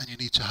it, and you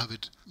need to have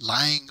it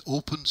lying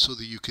open so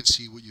that you can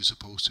see what you're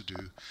supposed to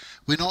do.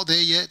 We're not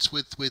there yet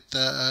with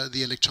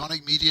the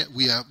electronic media.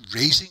 We are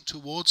racing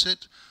towards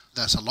it.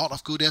 There's a lot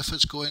of good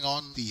efforts going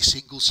on. The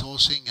single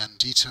sourcing and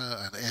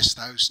DITA and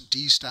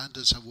S1000D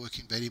standards are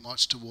working very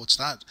much towards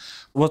that.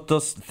 What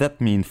does that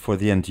mean for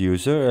the end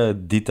user,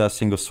 DITA,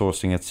 single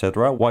sourcing,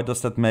 etc.? Why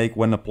does that make,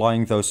 when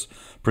applying those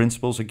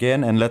principles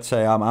again, and let's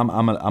say I'm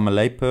a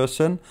lay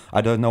person,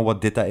 I don't know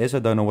what DITA is, I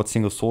don't know what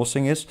single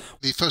sourcing is.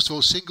 First of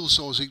all, single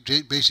sourcing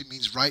basically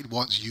means write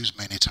once, use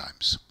many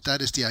times.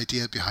 That is the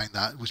idea behind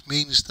that, which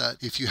means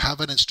that if you have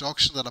an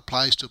instruction that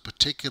applies to a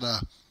particular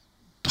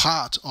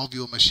part of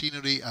your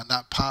machinery and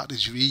that part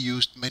is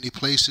reused many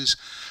places,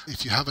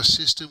 if you have a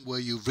system where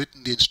you've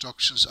written the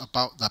instructions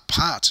about the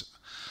part,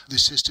 the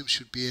system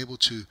should be able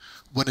to,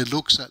 when it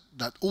looks at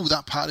that, oh,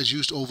 that part is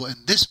used over in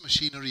this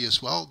machinery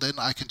as well, then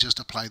I can just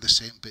apply the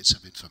same bits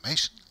of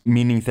information.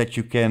 Meaning that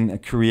you can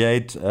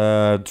create,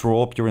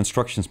 draw up your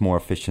instructions more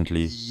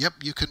efficiently. Yep,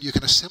 you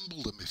can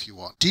assemble them if you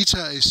want.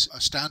 DITA is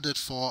a standard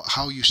for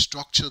how you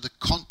structure the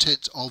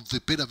content of the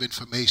bit of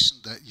information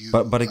that you...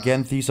 But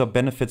again, these are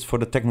benefits for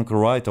the technical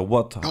writer.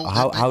 What? No,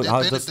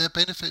 they're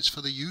benefits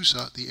for the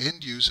user, the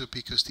end user,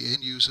 because the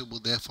end user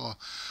will therefore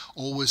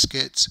always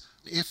get...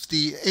 If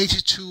the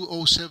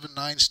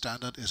 82079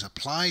 standard is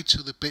applied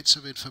to the bits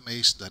of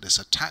information that is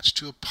attached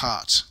to a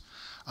part,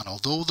 and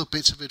although the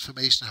bits of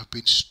information have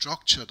been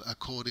structured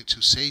according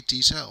to, say,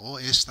 DITA or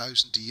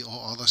S1000D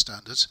or other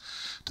standards,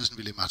 doesn't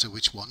really matter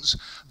which ones,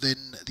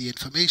 then the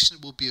information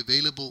will be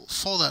available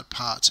for that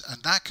part,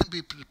 and that can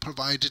be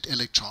provided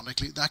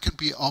electronically, that can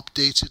be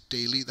updated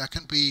daily, that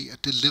can be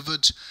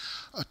delivered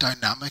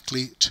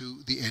dynamically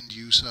to the end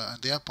user,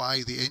 and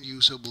thereby the end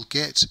user will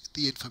get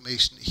the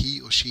information he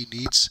or she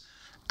needs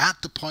at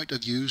the point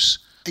of use.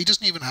 He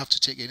doesn't even have to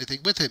take anything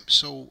with him.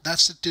 So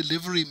that's the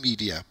delivery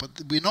media.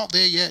 But we're not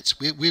there yet.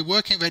 We're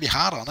working very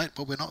hard on it,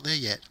 but we're not there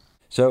yet.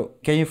 So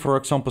can you, for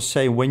example,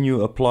 say when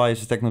you apply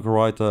as a technical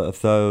writer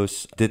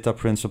those DITA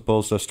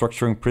principles, those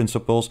structuring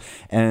principles,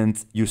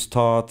 and you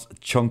start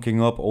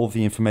chunking up all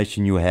the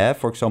information you have,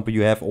 for example,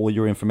 you have all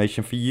your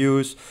information for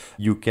use,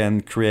 you can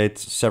create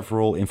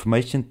several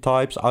information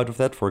types out of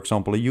that, for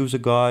example, a user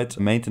guide, a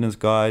maintenance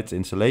guide,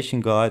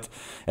 installation guide,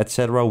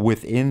 etc.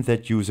 Within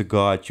that user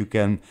guide, you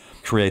can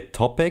create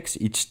topics.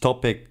 Each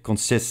topic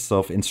consists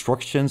of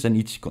instructions, and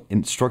each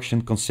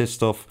instruction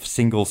consists of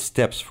single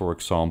steps, for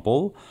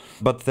example.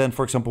 But then,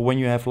 for example, when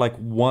you have like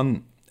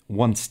one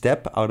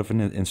step out of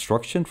an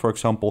instruction, for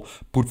example,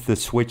 put the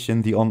switch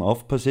in the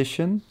on-off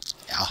position.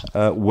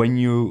 Yeah. When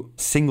you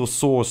single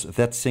source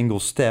that single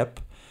step,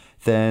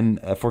 then,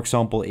 for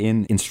example,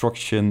 in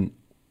instruction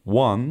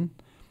 1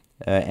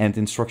 and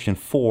instruction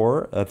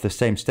 4, the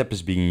same step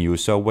is being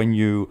used. So when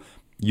you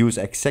use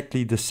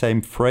exactly the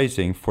same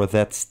phrasing for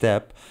that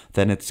step,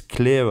 then it's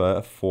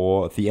clearer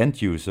for the end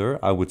user,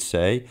 I would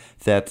say,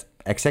 that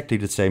exactly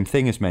the same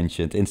thing is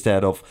mentioned,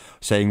 instead of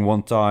saying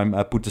one time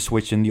put the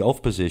switch in the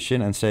off position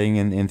and saying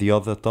in the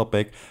other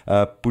topic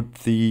put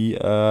the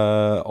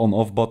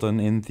on-off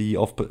button in the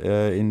off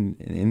in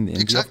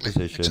the off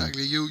position.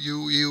 Exactly.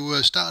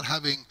 You start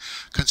having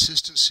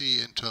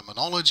consistency in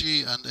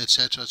terminology and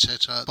etc.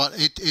 etc. But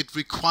it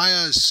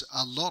requires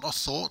a lot of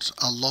thought,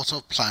 a lot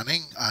of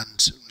planning,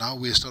 and now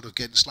we're sort of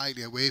getting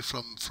slightly away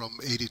from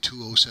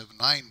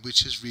 82079,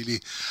 which is really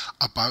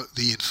about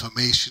the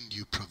information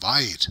you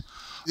provide.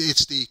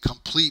 It's the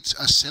complete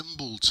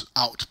assembled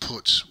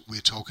output we're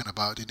talking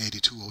about in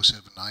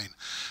 82079.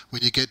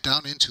 When you get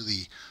down into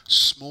the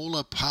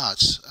smaller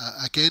parts,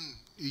 again,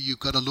 you've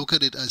got to look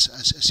at it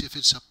as if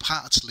it's a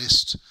parts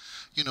list.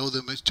 You know,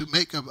 to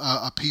make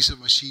a piece of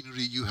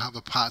machinery, you have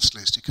a parts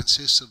list. It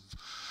consists of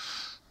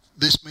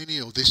this many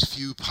or this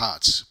few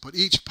parts, but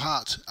each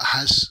part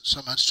has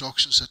some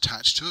instructions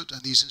attached to it,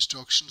 and these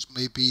instructions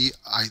may be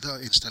either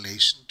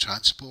installation,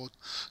 transport,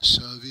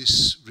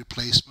 service,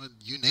 replacement,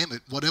 you name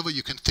it, whatever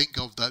you can think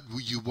of that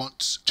you want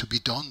to be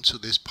done to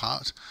this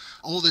part.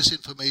 All this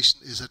information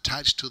is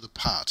attached to the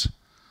part,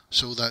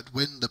 so that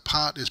when the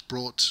part is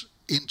brought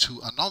into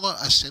another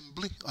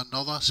assembly,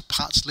 another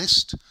parts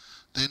list,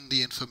 then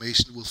the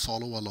information will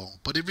follow along.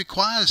 But it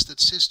requires that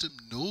system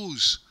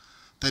knows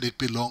that it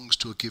belongs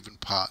to a given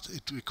part.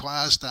 It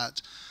requires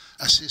that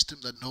a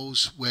system that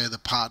knows where the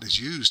part is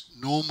used.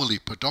 Normally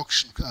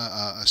production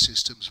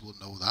systems will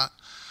know that.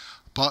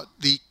 But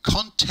the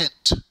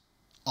content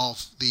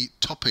of the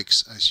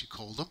topics, as you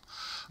call them,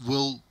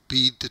 will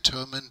be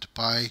determined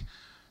by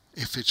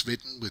if it's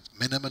written with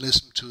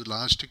minimalism to a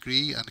large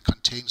degree and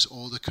contains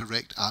all the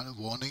correct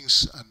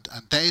warnings.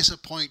 And there is a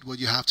point where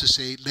you have to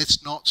say,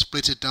 let's not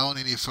split it down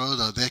any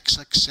further. Let's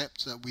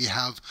accept that we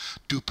have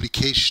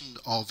duplication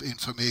of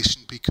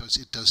information because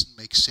it doesn't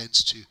make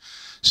sense to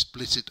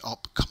split it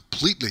up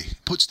completely.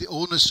 It puts the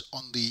onus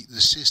on the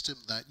system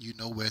that you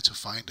know where to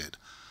find it.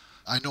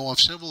 I know of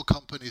several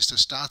companies that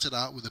started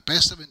out with the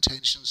best of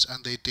intentions,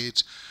 and they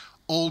did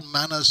all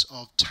manners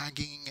of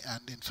tagging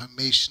and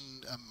information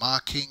and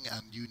marking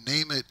and you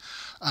name it,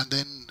 and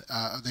then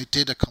they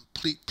did a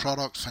complete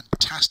product,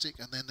 fantastic,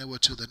 and then they were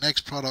to the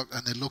next product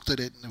and they looked at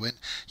it and they went,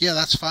 yeah,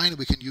 that's fine,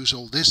 we can use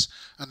all this,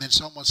 and then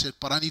someone said,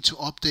 but I need to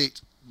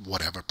update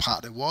whatever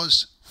part it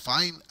was,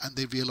 fine, and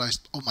they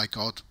realized, oh my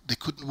god, they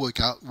couldn't work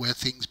out where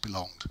things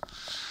belonged.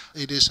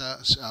 It is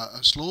a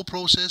slow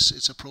process,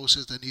 it's a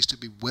process that needs to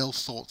be well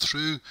thought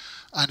through,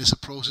 and it's a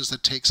process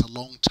that takes a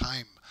long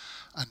time.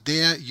 And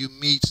there you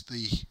meet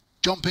the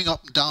jumping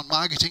up and down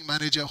marketing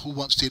manager who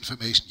wants the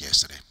information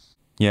yesterday.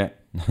 Yeah,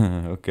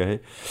 okay.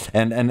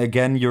 And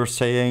again, you're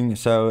saying,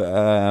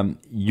 so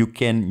you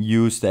can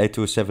use the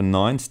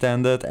 8279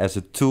 standard as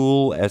a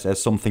tool,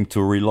 as something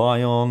to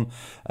rely on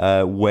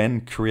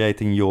when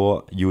creating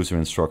your user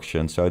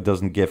instructions. So it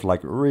doesn't give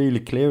like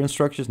really clear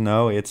instructions.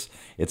 No, it's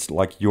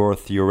like your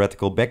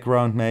theoretical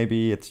background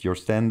maybe, it's your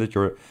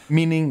standard,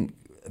 meaning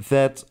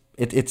that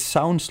it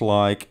sounds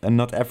like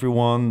not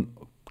everyone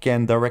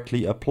can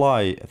directly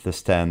apply the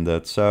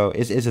standard. So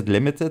is it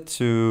limited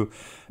to,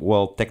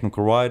 well,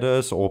 technical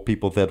writers or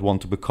people that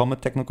want to become a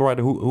technical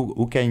writer?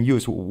 Who can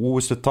use? Who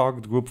is the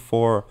target group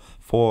for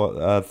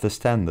the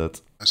standard?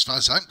 As far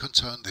as I'm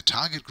concerned, the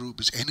target group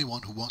is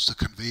anyone who wants to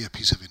convey a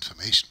piece of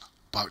information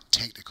about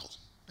technical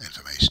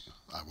information.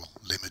 I will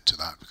limit to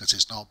that because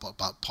it's not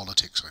about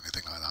politics or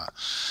anything like that.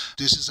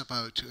 This is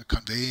about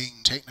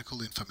conveying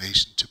technical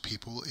information to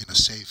people in a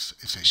safe,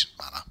 efficient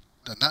manner.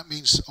 And that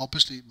means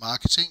obviously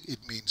marketing, it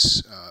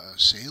means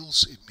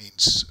sales, it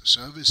means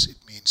service, it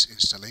means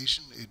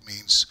installation, it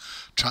means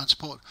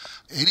transport.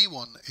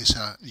 Anyone is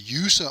a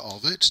user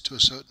of it to a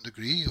certain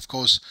degree. Of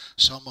course,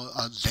 some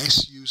are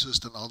less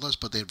users than others,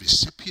 but they're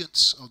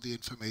recipients of the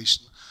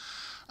information.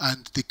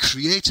 And the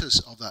creators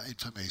of that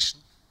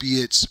information,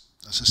 be it,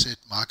 as I said,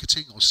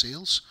 marketing or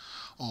sales,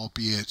 or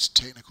be it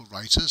technical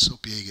writers, or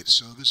be it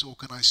service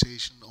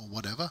organization or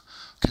whatever,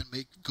 can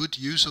make good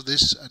use of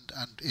this,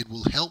 and it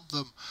will help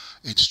them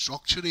in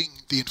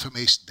structuring the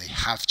information they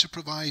have to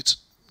provide,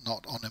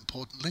 not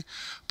unimportantly,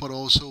 but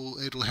also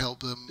it'll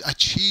help them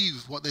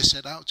achieve what they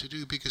set out to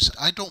do, because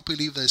I don't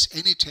believe there's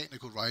any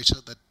technical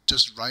writer that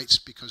just writes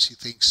because he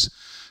thinks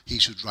he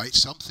should write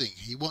something.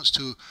 He wants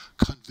to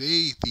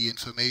convey the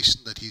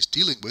information that he's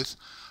dealing with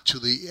to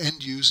the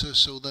end user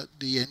so that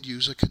the end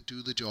user can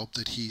do the job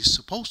that he's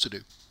supposed to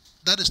do.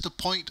 That is the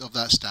point of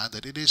that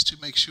standard. It is to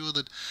make sure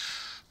that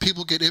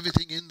people get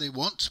everything in they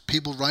want.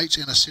 People write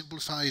in a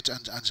simplified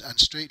and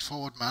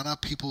straightforward manner.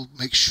 People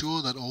make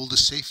sure that all the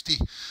safety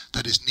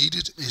that is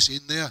needed is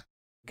in there.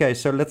 Okay,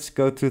 so let's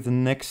go to the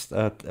next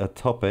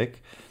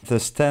topic. The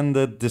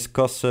standard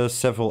discusses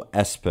several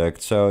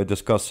aspects. So it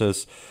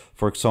discusses,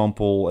 for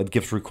example, it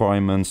gives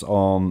requirements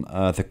on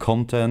the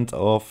content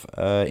of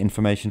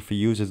information for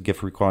use. It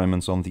gives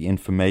requirements on the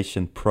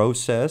information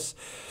process.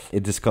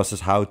 It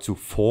discusses how to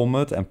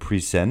format and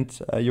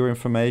present your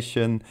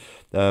information,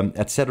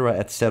 etc.,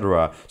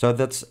 etc. So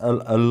that's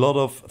a lot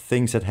of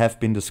things that have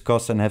been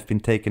discussed and have been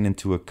taken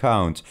into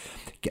account.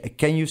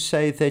 Can you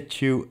say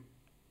that you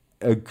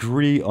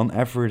agree on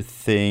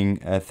everything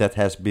that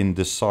has been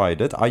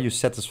decided? Are you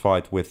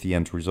satisfied with the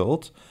end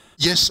result?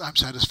 Yes, I'm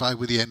satisfied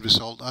with the end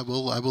result. I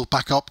will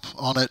back up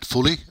on it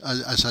fully.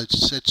 As I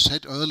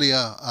said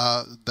earlier,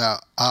 there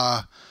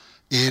are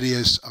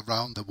areas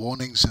around the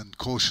warnings and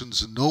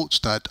cautions and notes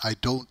that I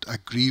don't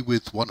agree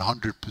with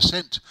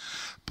 100%,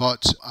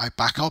 but I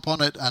back up on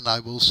it, and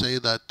I will say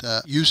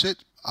that use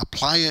it,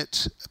 apply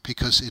it,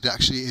 because it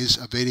actually is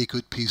a very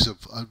good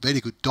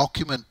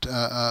document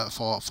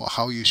for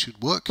how you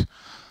should work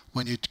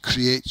when you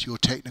create your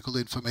technical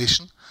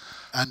information.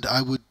 And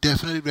I would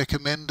definitely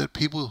recommend that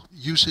people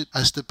use it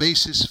as the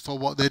basis for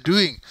what they're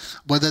doing.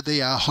 Whether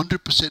they are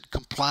 100%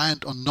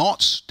 compliant or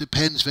not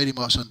depends very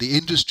much on the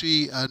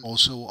industry and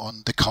also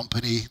on the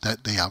company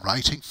that they are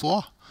writing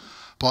for.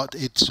 But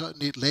it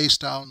certainly lays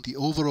down the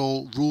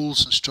overall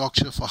rules and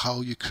structure for how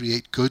you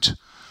create good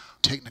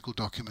technical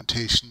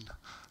documentation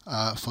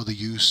for the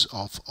use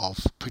of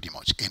pretty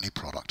much any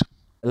product.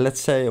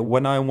 Let's say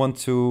when I want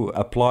to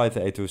apply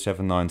the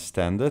 8279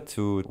 standard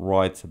to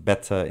write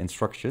better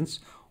instructions,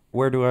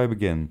 where do I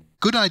begin?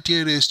 Good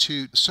idea is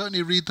to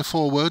certainly read the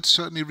forewords,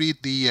 certainly read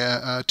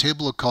the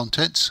table of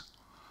contents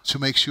to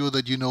make sure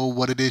that you know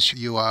what it is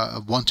you are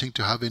wanting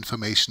to have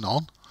information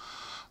on.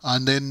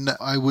 And then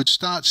I would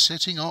start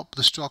setting up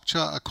the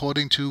structure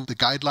according to the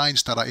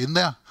guidelines that are in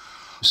there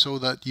so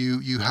that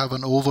you have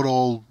an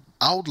overall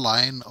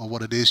outline of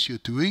what it is you're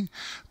doing.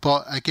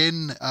 But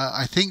again,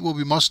 I think what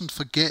we mustn't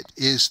forget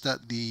is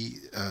that the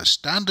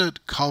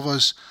standard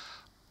covers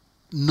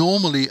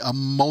normally a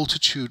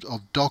multitude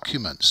of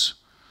documents.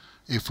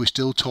 if we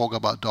still talk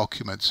about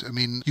documents. I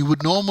mean, you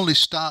would normally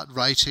start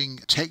writing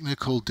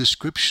technical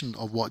description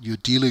of what you're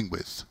dealing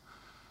with.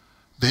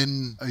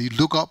 Then you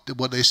look up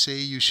what they say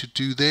you should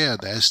do there.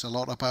 There's a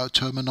lot about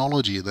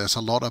terminology. There's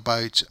a lot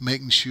about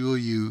making sure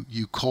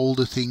you call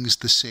the things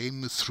the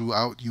same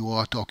throughout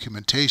your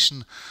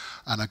documentation.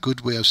 And a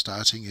good way of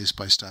starting is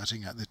by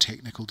starting at the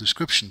technical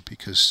description,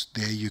 because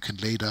there you can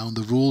lay down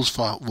the rules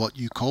for what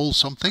you call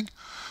something.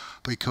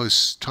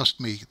 Because trust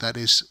me, that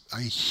is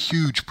a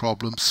huge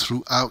problem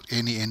throughout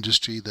any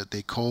industry, that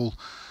they call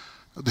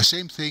the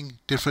same thing,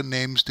 different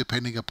names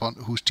depending upon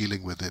who's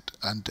dealing with it.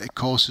 And it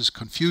causes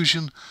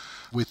confusion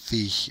with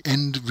the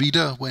end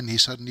reader when he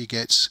suddenly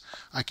gets...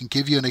 I can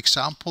give you an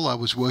example. I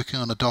was working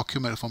on a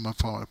document from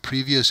a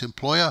previous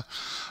employer,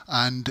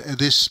 and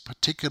this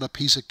particular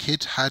piece of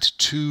kit had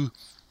two...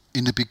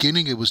 In the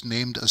beginning it was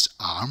named as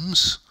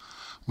arms,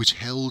 which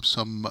held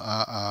some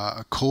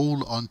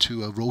coal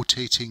onto a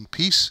rotating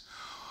piece.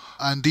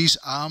 And these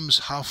arms,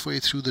 halfway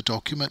through the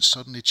document,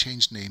 suddenly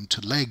changed name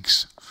to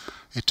legs.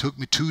 It took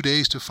me 2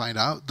 days to find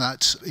out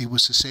that it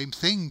was the same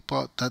thing,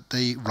 but that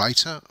the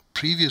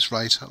previous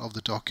writer of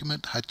the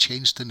document had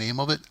changed the name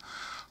of it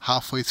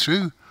halfway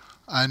through.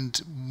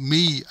 And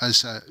me,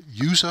 as a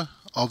user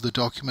of the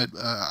document,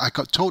 I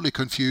got totally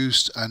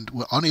confused and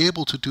were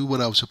unable to do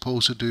what I was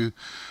supposed to do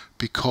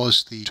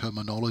because the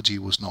terminology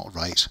was not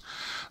right.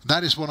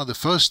 That is one of the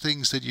first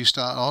things that you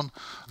start on.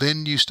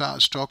 Then you start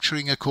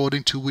structuring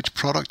according to which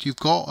product you've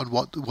got and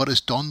what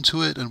is done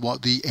to it and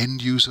what the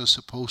end user is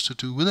supposed to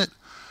do with it.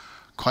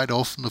 Quite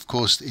often, of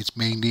course, it's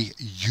mainly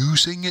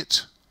using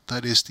it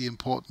that is the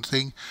important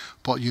thing,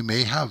 but you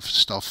may have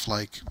stuff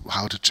like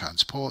how to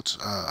transport,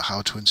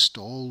 how to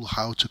install,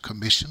 how to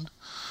commission,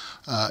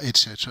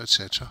 etc.,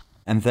 etc.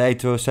 And the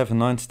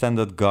 8079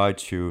 standard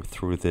guides you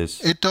through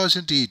this? It does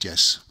indeed,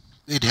 yes.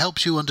 It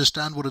helps you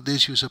understand what it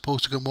is you're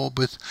supposed to come up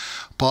with,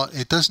 but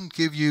it doesn't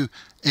give you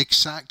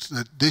exact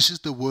that this is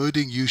the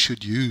wording you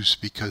should use,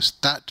 because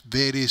that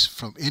varies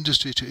from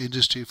industry to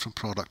industry, from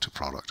product to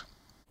product.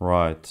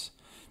 Right.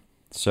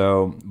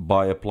 So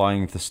by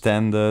applying the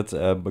standard,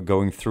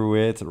 going through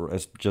it,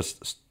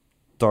 just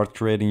start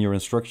creating your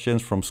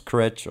instructions from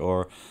scratch,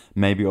 or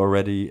maybe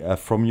already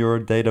from your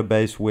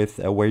database with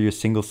where you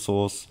single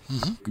source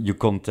your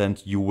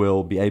content, you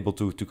will be able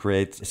to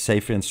create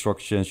safer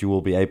instructions. You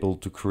will be able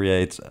to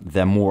create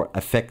them more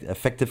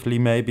effectively,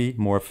 maybe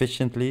more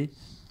efficiently.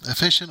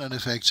 Efficient and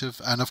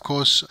effective, and of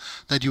course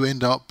that you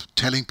end up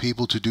telling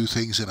people to do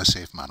things in a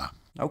safe manner.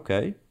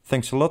 Okay,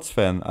 thanks a lot,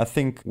 Sven. I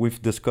think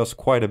we've discussed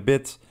quite a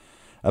bit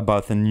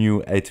about the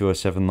new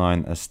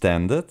 8079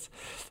 standard.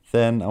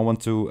 Then I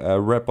want to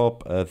wrap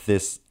up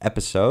this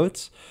episode.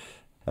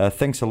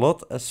 Thanks a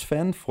lot,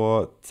 Sven,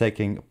 for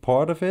taking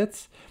part of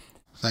it.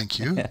 Thank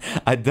you.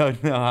 I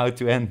don't know how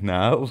to end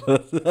now.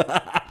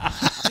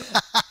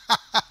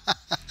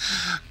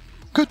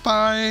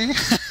 Goodbye.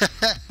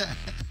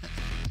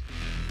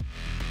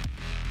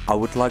 I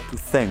would like to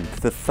thank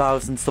the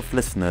thousands of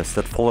listeners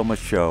that follow my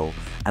show,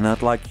 and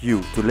I'd like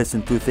you to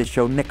listen to this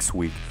show next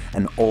week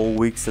and all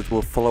weeks that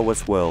will follow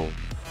as well.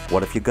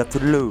 What have you got to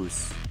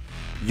lose?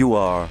 You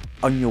are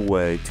on your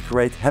way to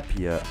create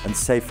happier and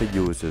safer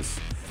users,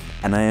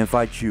 and I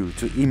invite you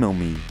to email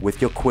me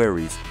with your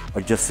queries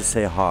or just to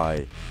say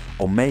hi,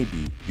 or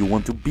maybe you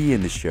want to be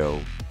in the show.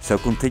 So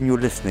continue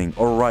listening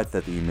or write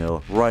that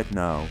email right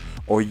now,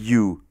 or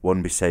you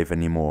won't be safe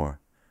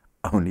anymore.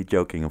 Only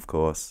joking, of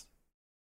course.